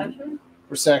 COVID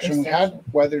recession. We had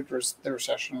weathered the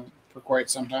recession for quite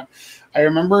some time. I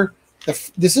remember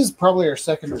this is probably our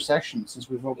second recession since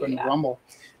we've opened Rumble,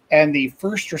 and the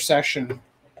first recession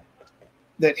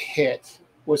that hit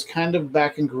was kind of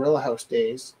back in Gorilla House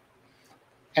days,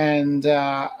 and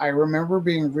I remember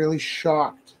being really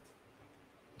shocked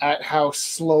at how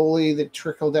slowly the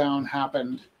trickle down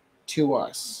happened to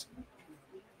us.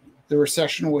 The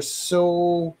recession was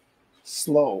so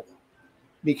slow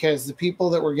because the people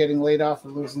that were getting laid off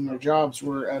and losing their jobs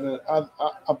were at an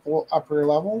upper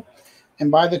level, and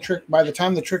by the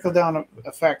time the trickle down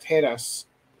effect hit us,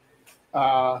 we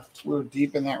were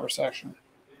deep in that recession.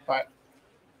 But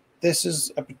this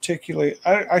is a particularly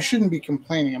I shouldn't be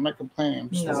complaining. I'm not complaining. I'm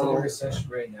just Is it a recession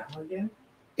right now again?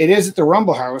 It is at the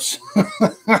Rumble House.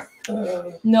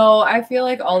 No, I feel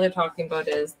like all they're talking about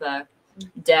is the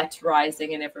debt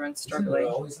rising and everyone's Isn't it struggling.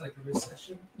 always like a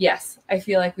recession? Yes, I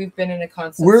feel like we've been in a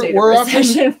constant state We're of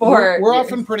recession often for we're years.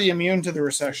 often pretty immune to the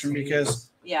recession because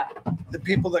Yeah. the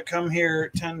people that come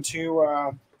here tend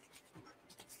to.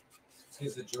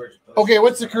 It's the George Bush. Okay,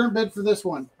 what's the current bid for this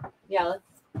one? Yeah,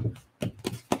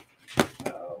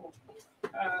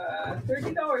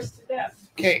 $30 to death.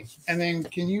 Okay, and then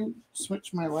can you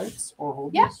switch my lights or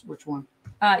hold Yeah. this? Which one?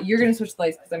 you're gonna switch the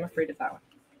lights because I'm afraid of that one.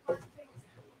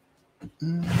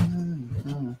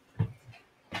 Mhm.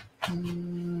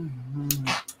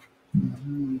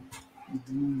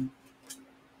 Mhm.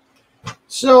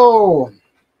 So,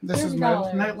 this is my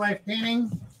 $30. nightlife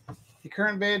painting. The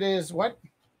current bid is what?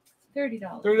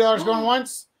 $30. $30 going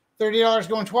once, $30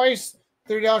 going twice,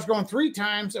 $30 going three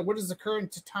times. And what is the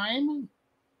current time?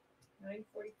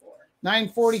 9:44.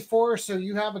 9:44. So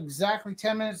you have exactly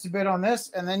 10 minutes to bid on this,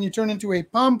 and then you turn into a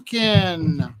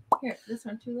pumpkin. Here, this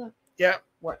one too. Look. Yep.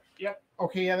 What? Yep.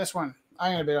 Okay. Yeah, this one.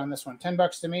 I'm gonna bid on this one.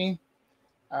 $10 to me.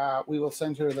 We will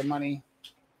send her the money,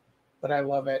 but I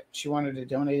love it. She wanted to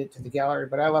donate it to the gallery,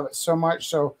 but I love it so much.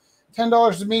 So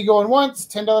 $10 to me going once,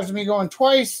 $10 to me going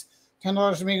twice,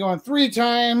 $10 to me going three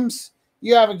times.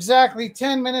 You have exactly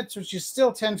 10 minutes, which is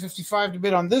still 10:55 to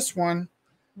bid on this one.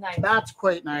 Nice. That's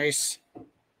quite nice.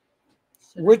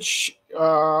 Which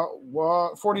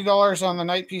 $40 on the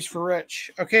night piece for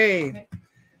Rich. Okay.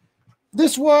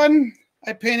 This one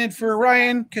I painted for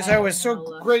Ryan because I was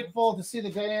so grateful to see the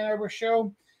Diane Arbor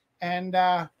show. And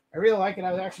I really like it.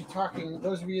 I was actually talking,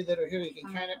 those of you that are here, you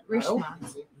can kind of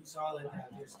Rishma. We saw that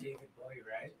there's David Bowie,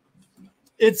 right?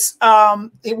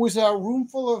 It was a room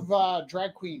full of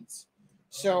drag queens.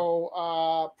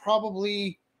 So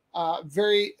probably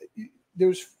very there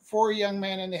was 4 young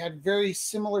men, and they had very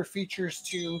similar features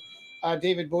to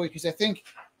David Bowie, because I think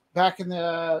back it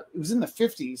was in the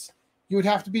 50s, you would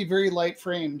have to be very light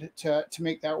framed to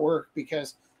make that work,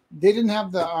 because they didn't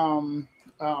have the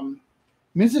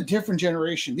it's a different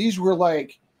generation. These were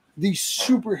like the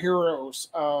superheroes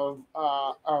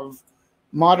of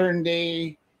modern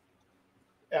day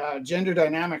gender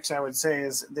dynamics. I would say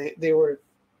is they were.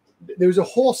 There was a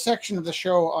whole section of the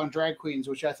show on drag queens,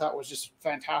 which I thought was just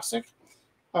fantastic.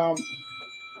 What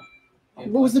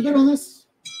was the bid on this?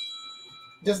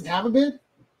 Does it have a bid?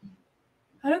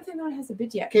 I don't think that has a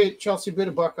bid yet. Okay, Chelsea, bid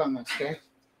 $1 on this. Okay,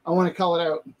 I want to call it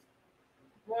out.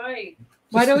 Why?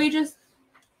 Why don't we just?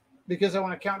 Because I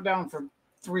want to count down from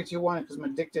 3, 2, 1. Because I'm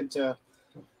addicted to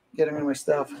getting in my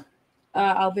stuff.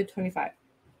 I'll bid 25.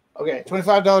 Okay,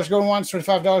 $25 going once,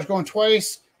 $25 going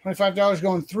twice, $25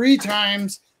 going 3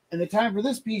 times, and the time for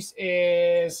this piece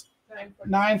is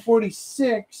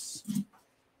 9:46.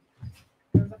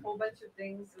 There's a whole bunch of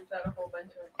things. Is that a whole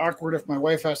bunch of? Awkward if my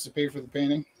wife has to pay for the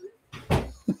painting.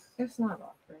 It's not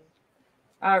awkward.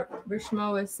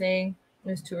 Rishma was saying,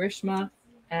 there's to Rishma,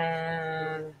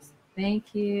 and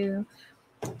thank you.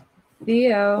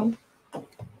 Theo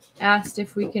asked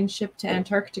if we can ship to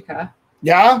Antarctica.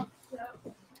 Yeah?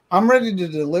 I'm ready to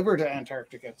deliver to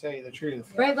Antarctica, tell you the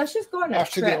truth. Right, let's just go on a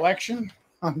After trip. the election,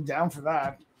 I'm down for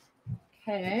that.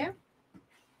 Okay.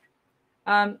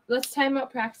 Let's time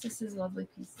out Praxis's lovely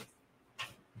pieces.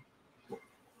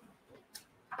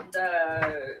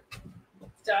 The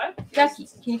duck. Ducky,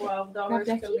 is can you $12 grab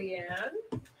to Ducky?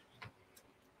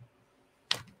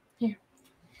 Leanne.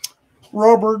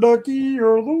 Rubber Ducky,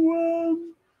 you're the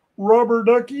one. Rubber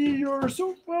Ducky, you're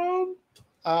so fun.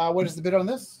 What is the bid on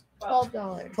this?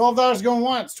 $12. $12 going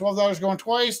once, $12 going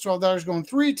twice, $12 going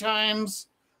 3 times.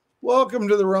 Welcome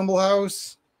to the Rumble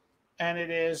House. And it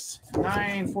is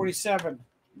 9:47.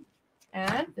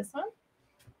 And this one?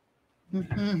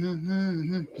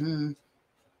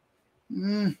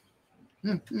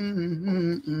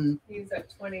 He's at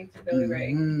 20 to Billy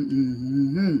Ray.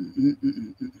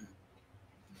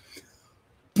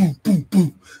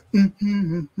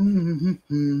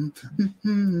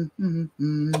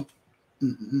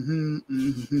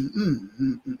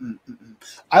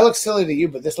 I look silly to you,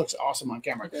 but this looks awesome on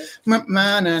camera.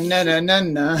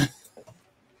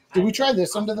 Did we try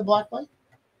this under the black light?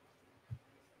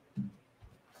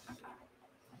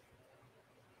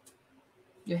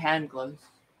 Your hand glows.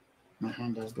 My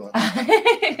hand does glow.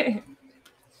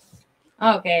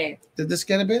 Okay. Did this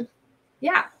get a bid?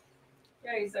 Yeah.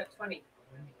 Yeah, he's at 20.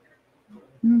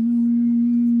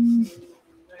 9:48.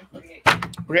 Okay.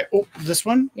 Oh, this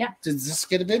one? Yeah. Did this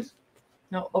get a bid?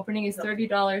 No, opening is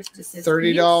 $30 to Sis.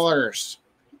 $30.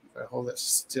 If I hold it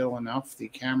still enough, the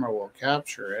camera will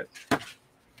capture it.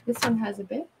 This one has a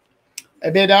bid. A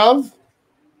bid of?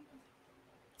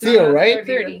 Theo, right?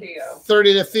 30 to Theo.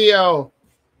 30 to Theo.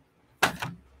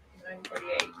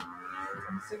 9:48.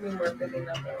 I'm assuming we're bidding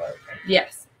on the low.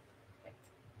 Yes.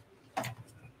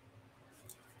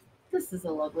 This is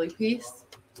a lovely piece.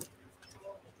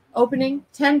 Opening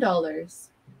 $10.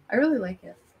 I really like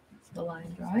it. It's the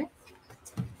line drawing.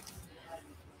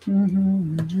 What do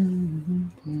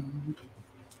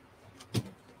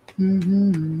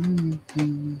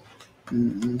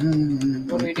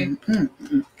we do?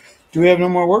 Do we have no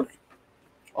more work?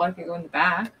 Well, I could go in the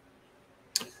back.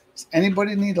 Does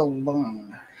anybody need a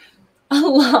loan?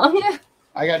 Along?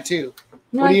 I got 2.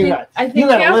 No, What do I you think, got? I think You you,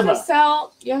 got a have liver. to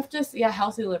sell. You have to, yeah,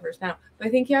 healthy livers now. But I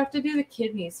think you have to do the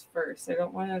kidneys first. I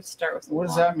don't want to start with. What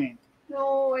does lung. that mean?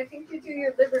 No, I think you do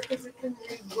your liver because it can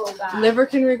regrow back. Liver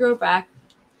can regrow back.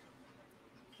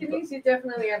 Kidneys, you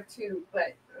definitely have 2,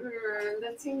 but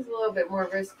that seems a little bit more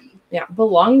risky. Yeah, but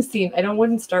lungs seem. I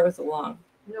wouldn't start with the lung.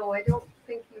 No, I don't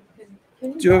think you can.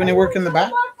 Can Do you have any work in the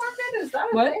back? Black market? Is that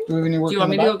a What? thing? Do we have any work Do you in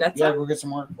want the me to back? go get Yeah, some? go get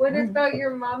some work. What about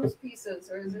your mom's pieces,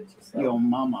 or is it just? Yo,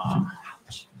 mama.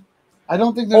 I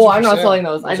don't think there's. Oh, a I'm not percent. selling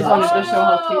those. I just wanted to show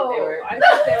how cute they were. I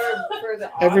thought they were for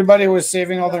the auction. Everybody was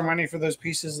saving all their money for those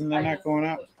pieces, and they're not going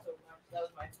up. That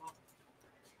was my fault.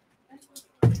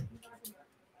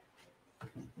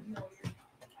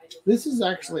 This is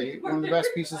actually one of the best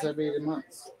pieces I've made in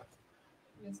months.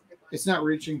 It's not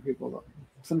reaching people though.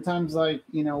 Sometimes, like,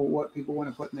 you know, what people want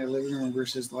to put in their living room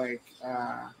versus like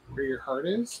where your heart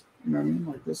is. You know what I mean?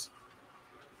 Like this.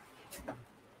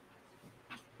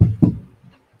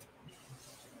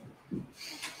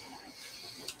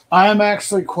 I'm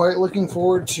actually quite looking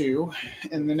forward to,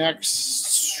 in the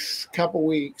next couple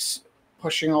weeks,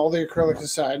 pushing all the acrylics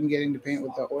aside and getting to paint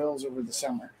with the oils over the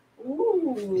summer.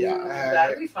 Ooh, Yeah,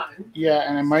 that'd be fun. Yeah,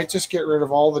 and I might just get rid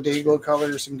of all the Dayglow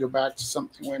colors and go back to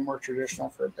something way more traditional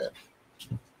for a bit.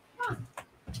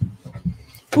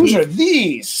 Whose are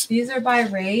these? These are by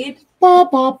Raid. Ba,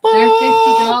 ba, ba. They're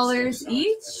 $50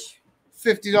 each.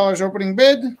 $50 opening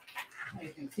bid.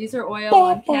 These are oil Ba,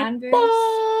 on ba, canvas.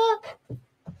 ba.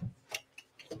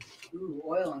 Ooh,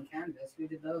 oil on canvas. We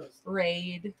did those.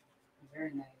 Raid.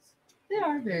 Very nice. They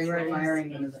are very We're nice.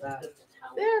 admiring them as that.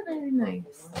 They are very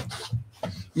nice.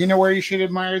 You know where you should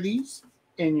admire these?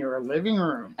 In your living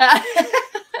room.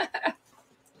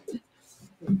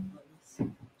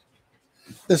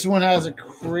 This one has a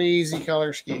crazy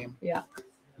color scheme. Yeah.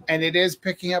 And it is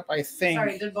picking up, I think.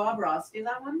 Sorry, did Bob Ross do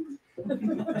that one?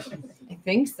 I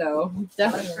think so. That's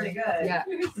Definitely. pretty good. Yeah.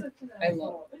 I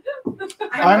love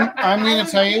I'm going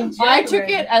to tell you. I took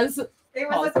it as It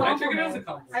was a I took it as a compliment.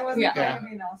 compliment. I wasn't Yeah. trying to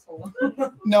be an asshole.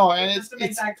 No, and Just to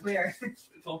make that clear.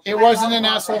 it wasn't an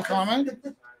asshole comment.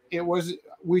 It was,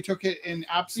 we took it in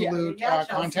absolute Yeah,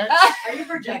 Chelsea. context. Are you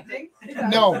projecting?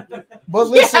 No, but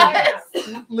listen, Yes.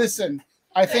 listen.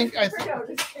 I'm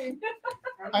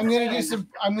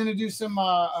gonna do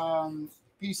some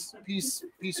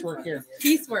piecework here.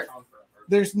 piecework.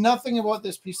 There's nothing about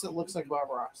this piece that looks like Bob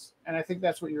Ross, and I think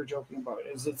that's what you're joking about.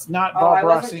 Is it's not Oh, Bob I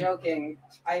wasn't Rossi, joking.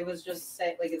 I was just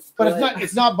saying, like, it's but good.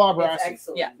 it's not Bob It's Rossi.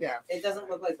 excellent. Yeah. Yeah. It doesn't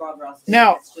look like Bob Ross.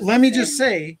 Now, It's just let me the just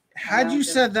same. say, had No, you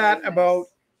just said that very nice. about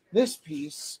this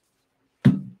piece,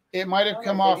 it might have Oh,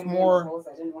 come they're off digging me in the more. holes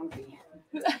I didn't want to be.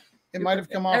 It might have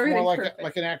come off more Everything's like perfect.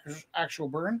 like an actual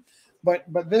burn, but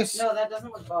this No, that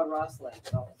doesn't look Bob Ross like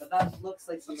though. But that looks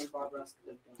like something Bob Ross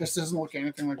could have done. this doesn't look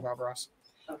anything like Bob Ross.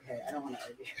 Okay, I don't want to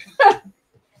argue.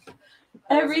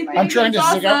 Everything. I'm trying to is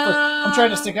stick up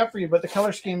for awesome. you, but the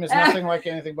color scheme is nothing like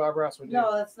anything Bob Ross would do.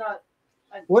 No, that's not.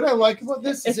 What I like about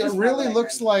this It's is it just really not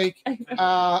looks like like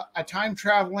a time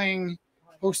traveling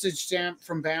postage stamp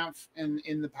from Banff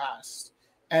in the past,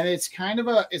 and it's kind of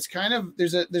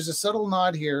there's a subtle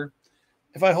nod here.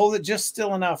 If I hold it just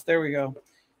still enough, there we go.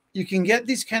 You can get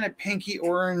these kind of pinky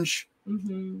orange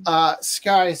Mhm.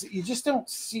 skies that you just don't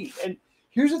see. And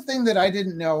here's the thing that I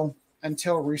didn't know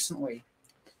until recently: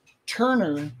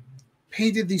 Turner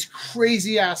painted these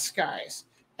crazy ass skies,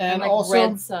 and like also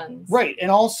red suns. right, and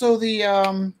also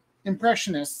the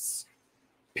Impressionists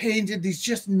painted these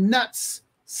just nuts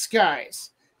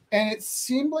skies. And it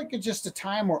seemed like just a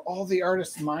time where all the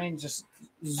artists' mind just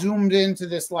zoomed into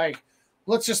this, like,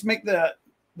 let's just make the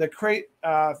crate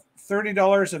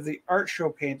 $30 of the art show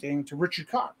painting to Richard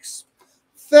Cox.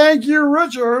 Thank you,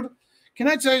 Richard. Can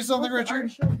I tell you something, What's the Richard?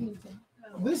 art show painting?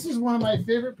 This is one of my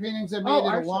favorite paintings I've made in a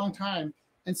art show. long time.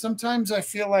 And sometimes I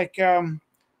feel like I'm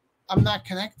not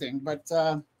connecting, but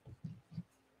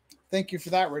thank you for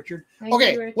that, Richard. Thank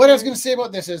Okay, you, what I was Richard. going to say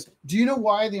about this is, do you know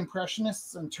why the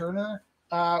Impressionists and Turner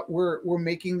were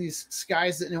making these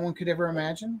skies that no one could ever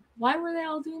imagine? Why were they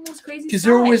all doing those crazy? Because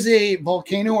there was skies? a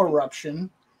volcano eruption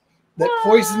that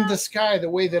poisoned the sky the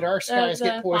way that our skies The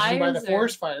get poisoned by the fires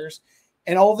forest fires.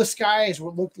 And all the skies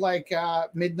looked like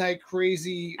midnight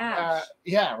crazy, Ash.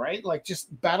 yeah, right? Like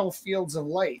just battlefields of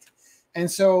light. And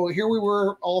so here we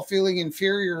were all feeling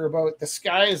inferior about the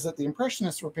skies that the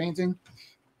Impressionists were painting.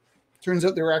 Turns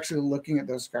out they were actually looking at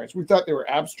those skies. We thought they were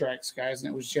abstract skies,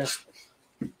 and it was just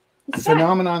a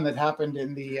phenomenon that happened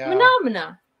in the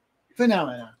Phenomena.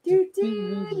 phenomena. Do,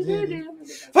 do, do, do, do.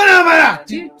 Phenomena!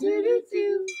 Do, do, do,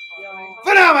 do.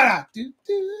 Phenomena!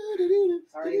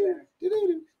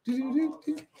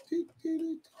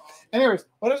 Anyways,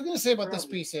 what I was going to say about this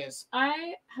piece is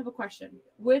I have a question.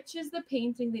 Which is the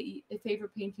painting that the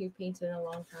favorite painting you've painted in a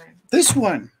long time? this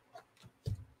one.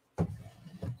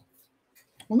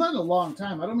 Well, not in a long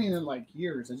time. I don't mean in like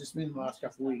years. I just mean in the last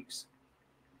couple weeks.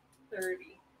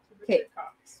 30. Okay.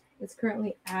 It's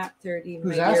currently at 30.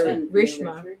 Who's My asking? dear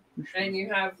Rishma. And you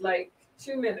have like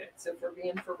 2 minutes if we're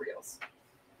being for reals.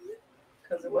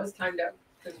 Because it was timed out.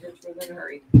 Because Rich was in a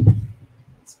hurry.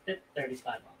 It's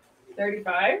 35 on.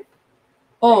 35.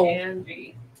 Oh,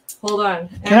 Angie. hold on.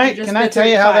 Can I Andrew just can I did tell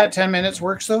you how 35. that 10 minutes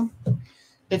works though?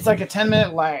 It's like a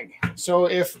 10-minute lag. So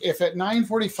if at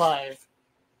 9:45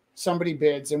 somebody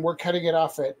bids and we're cutting it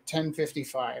off at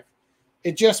 10:55,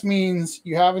 it just means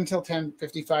you have until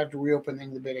 10:55 to reopen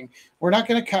the bidding. We're not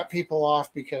going to cut people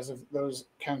off because of those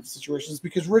kind of situations,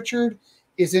 because Richard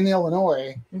is in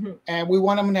Illinois Mhm. and we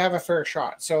want him to have a fair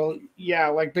shot. So yeah,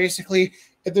 like basically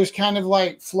if there's kind of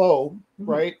like flow, Mhm.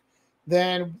 right?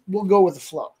 Then we'll go with the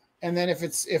flow. And then if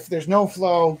there's no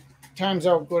flow, time's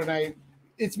out, go tonight.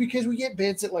 It's because we get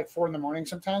bids at like 4 a.m.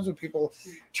 sometimes when people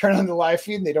turn on the live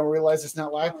feed and they don't realize it's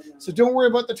not live. Oh, no. So don't worry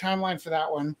about the timeline for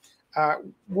that one.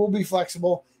 We'll be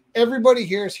flexible. Everybody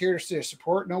here is here to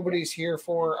support. Nobody's here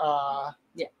for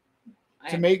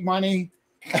to make money.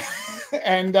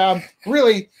 And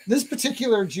really, this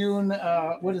particular June,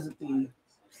 what is it, the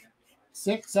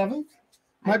 6th, 7th?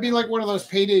 Might be like one of those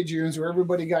payday Junes where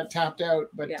everybody got tapped out.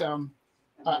 But Yeah.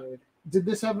 did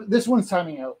this one's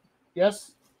timing out?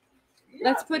 Yes.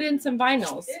 Let's put in some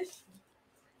vinyls.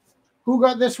 Who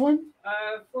got this one?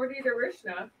 40 to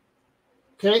Rishna.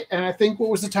 Okay, and I think what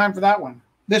was the time for that one?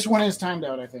 This one is timed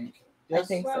out, I think. Yes. I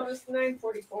think Well, so. it was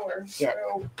 9:44. Yeah.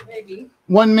 So maybe.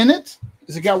 1 minute?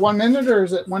 Has it got 1 minute or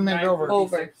is it 1 minute over?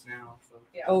 Over. 9:46 now, so.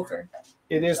 Yeah. Over.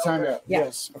 It is timed out. Yeah.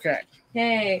 Yes. Okay.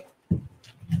 Hey.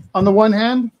 On the one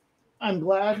hand, I'm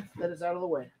glad that it's out of the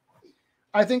way.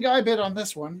 I think I bid on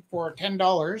this one for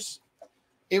 $10.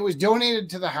 It was donated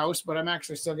to the house, but I'm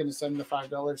actually still going to send the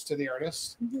 $5 to the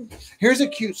artist. Here's a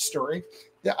cute story.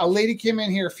 A lady came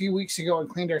in here a few weeks ago and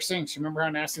cleaned our sinks. You remember how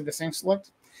nasty the sinks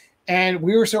looked? And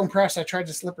we were so impressed. I tried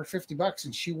to slip her $50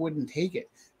 and she wouldn't take it.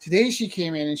 Today she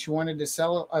came in and she wanted to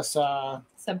sell us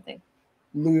Something.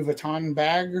 Louis Vuitton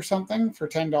bag or something for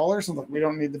 $10. And look, we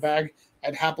don't need the bag.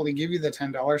 I'd happily give you the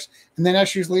 $10. And then as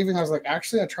she was leaving, I was like,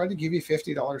 actually, I tried to give you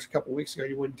 $50 a couple weeks ago.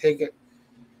 You wouldn't take it.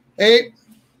 Hey.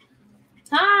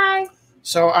 Hi.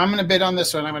 So I'm going to bid on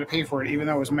this one. I'm going to pay for it, even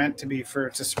though it was meant to be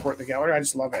to support the gallery. I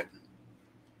just love it.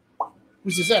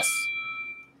 Whose is this?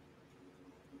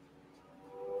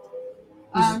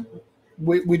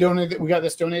 We donated. We got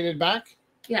this donated back.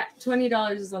 Yeah,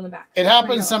 $20 is on the back. It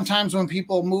happens $20. sometimes when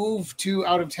people move to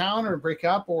out of town or break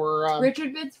up or.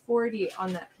 Richard bids 40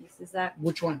 on that piece. Is that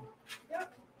Which one?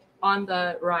 on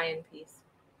the Ryan piece?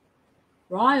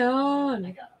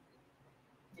 Ryan.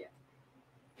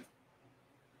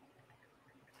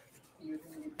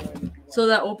 So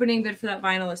the opening bid for that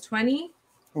vinyl is 20.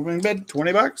 Opening bid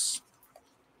 $20.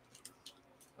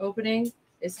 Opening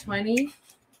is 20.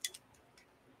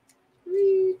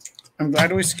 I'm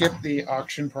glad we skipped the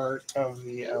auction part of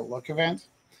the look event.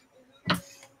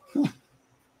 Huh.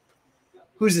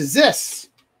 Whose is this?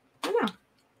 I know.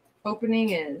 Opening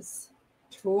is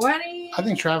 20. I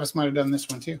think Travis might have done this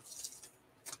one too.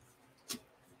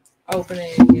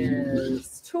 Opening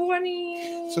is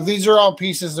 20. So these are all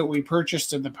pieces that we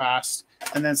purchased in the past,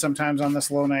 and then sometimes on the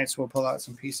slow nights we'll pull out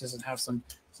some pieces and have some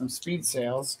speed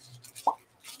sales.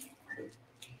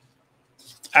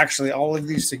 Actually, all of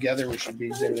these together we should be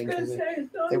exhibiting because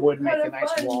they would make a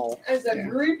nice wall. As a Yeah.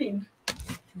 grouping.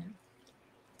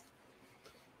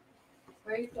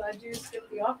 Are you glad you skipped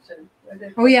the auction?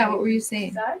 Oh yeah, what were you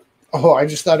saying? Sad? Oh, I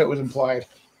just thought it was implied.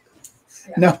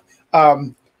 Yeah.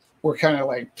 No, we're kind of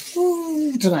like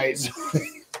tonight.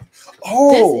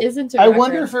 Oh, This isn't a I record.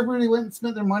 wonder if everybody went and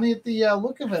spent their money at the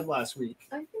look event last week.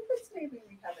 I think it's maybe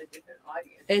we have a different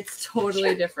audience. It's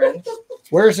totally different.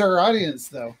 Where's our audience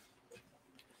though?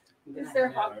 Is there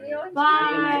hockey on?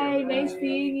 Bye. Nice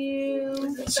seeing you.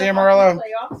 Is it See the you, Marlo. hockey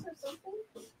playoffs or something?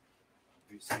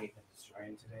 Are you saying it's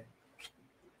Australian today?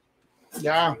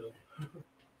 Yeah.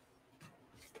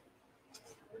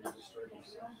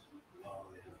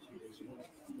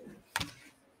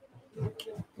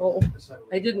 Oh,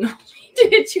 I didn't know to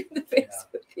hit you in the face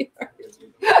with the art.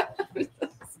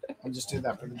 I'll just do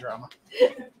that for the drama.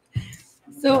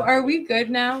 So are we good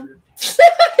now?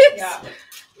 Yeah.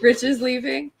 Rich is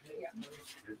leaving.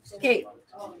 Okay.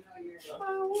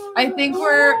 I think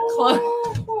we're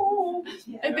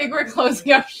I think we're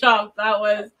closing up shop. That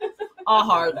was a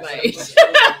hard night.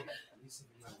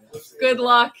 Good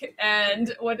luck.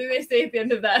 And what do they say at the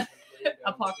end of that?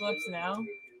 Apocalypse now.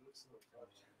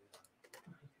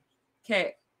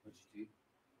 Okay.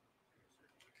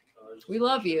 We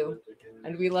love you.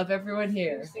 And we love everyone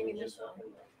here. Singing this song.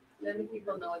 Then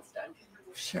people know it's done.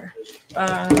 Sure.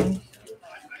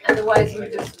 Otherwise, we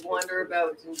just wander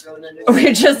about and don't understand.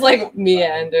 We're just like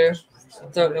meander.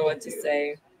 Don't know what to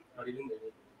say.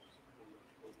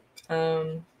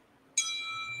 Go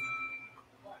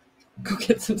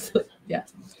get some sleep. Yeah.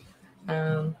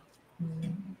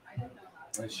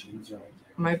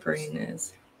 My brain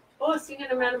is. Oh, singing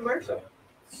Amanda Marshall.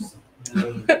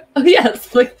 Oh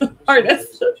yes, like the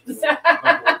artist.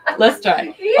 Let's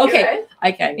try. You Okay, good.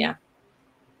 I can. Yeah.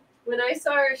 When I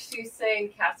saw her, she sang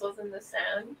Castles in the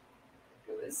Sand.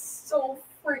 It was so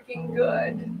freaking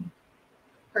good.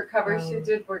 Her covers she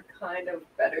did were kind of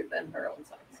better than her own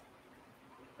songs.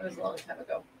 It was a long time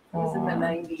ago. It was in the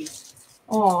 90s.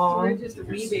 We Aww. were just a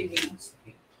wee baby.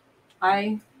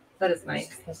 That is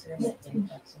nice.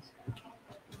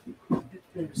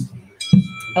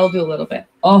 I'll do a little bit.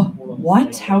 Oh,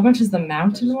 what? How much is the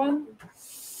mountain one?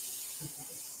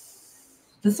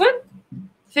 This one?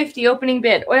 50 opening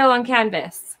bid, oil on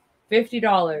canvas.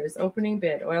 $50 opening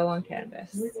bid, oil on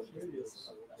canvas.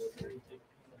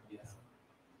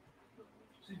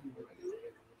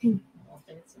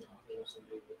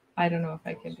 I don't know if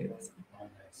I can do this.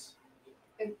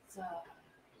 It's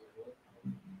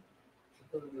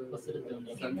Was it a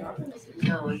donation?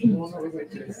 No, it's more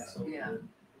religious. Yeah.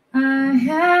 I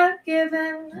have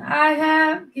given,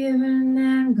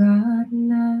 and got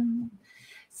none.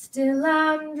 Still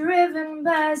I'm driven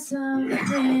by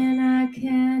something I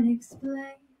can't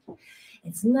explain.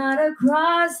 It's not a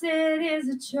cross, it is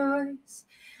a choice.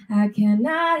 I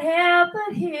cannot help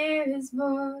but hear his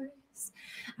voice.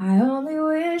 I only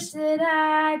wish that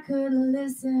I could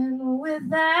listen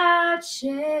without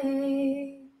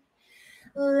shame.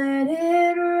 Let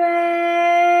it rain,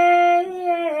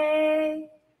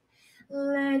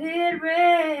 let it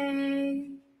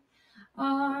rain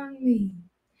on me.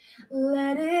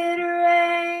 Let it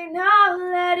rain, oh,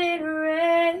 let it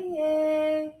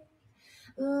rain,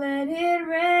 let it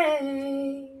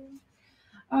rain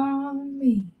on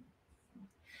me.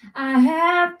 I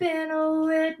have been a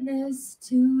witness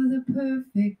to the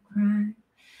perfect crime.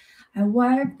 I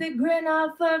wiped the grin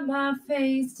off of my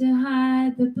face to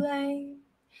hide the blame.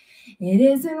 It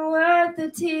isn't worth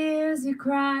the tears you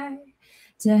cry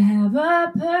to have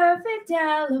a perfect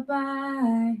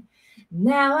alibi.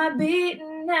 Now I'm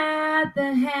beaten at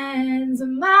the hands of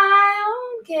my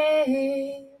own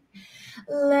game.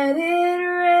 Let it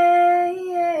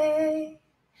rain,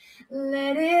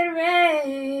 let it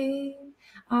rain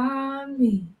on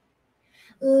me.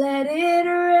 Let it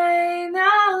rain,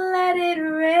 oh, let it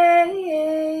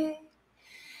rain,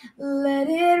 let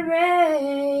it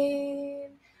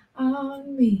rain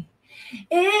on me.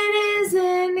 It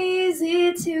isn't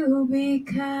easy to be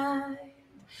kind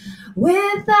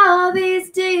with all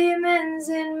these demons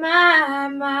in my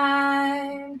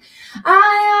mind.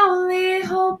 I only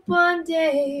hope one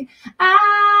day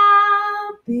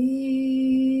I'll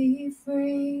be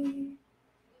free.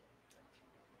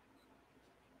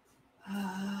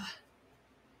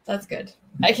 That's good.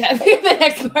 I can't think of the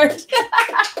next part.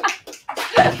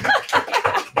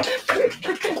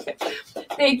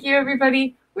 Thank you,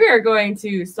 everybody. We are going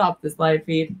to stop this live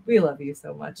feed. We love you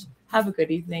so much. Have a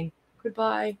good evening.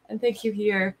 Goodbye, and thank you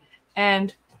here.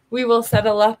 And we will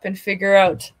settle up and figure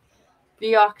out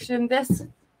the auction this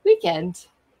weekend.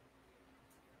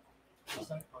 Was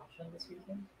there an auction this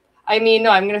weekend? I mean, no,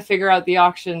 I'm going to figure out the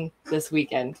auction this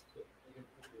weekend.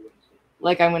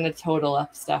 Like, I'm going to total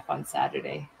up stuff on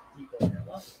Saturday.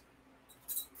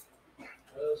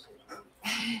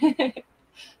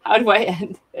 How do I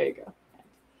end? There you go.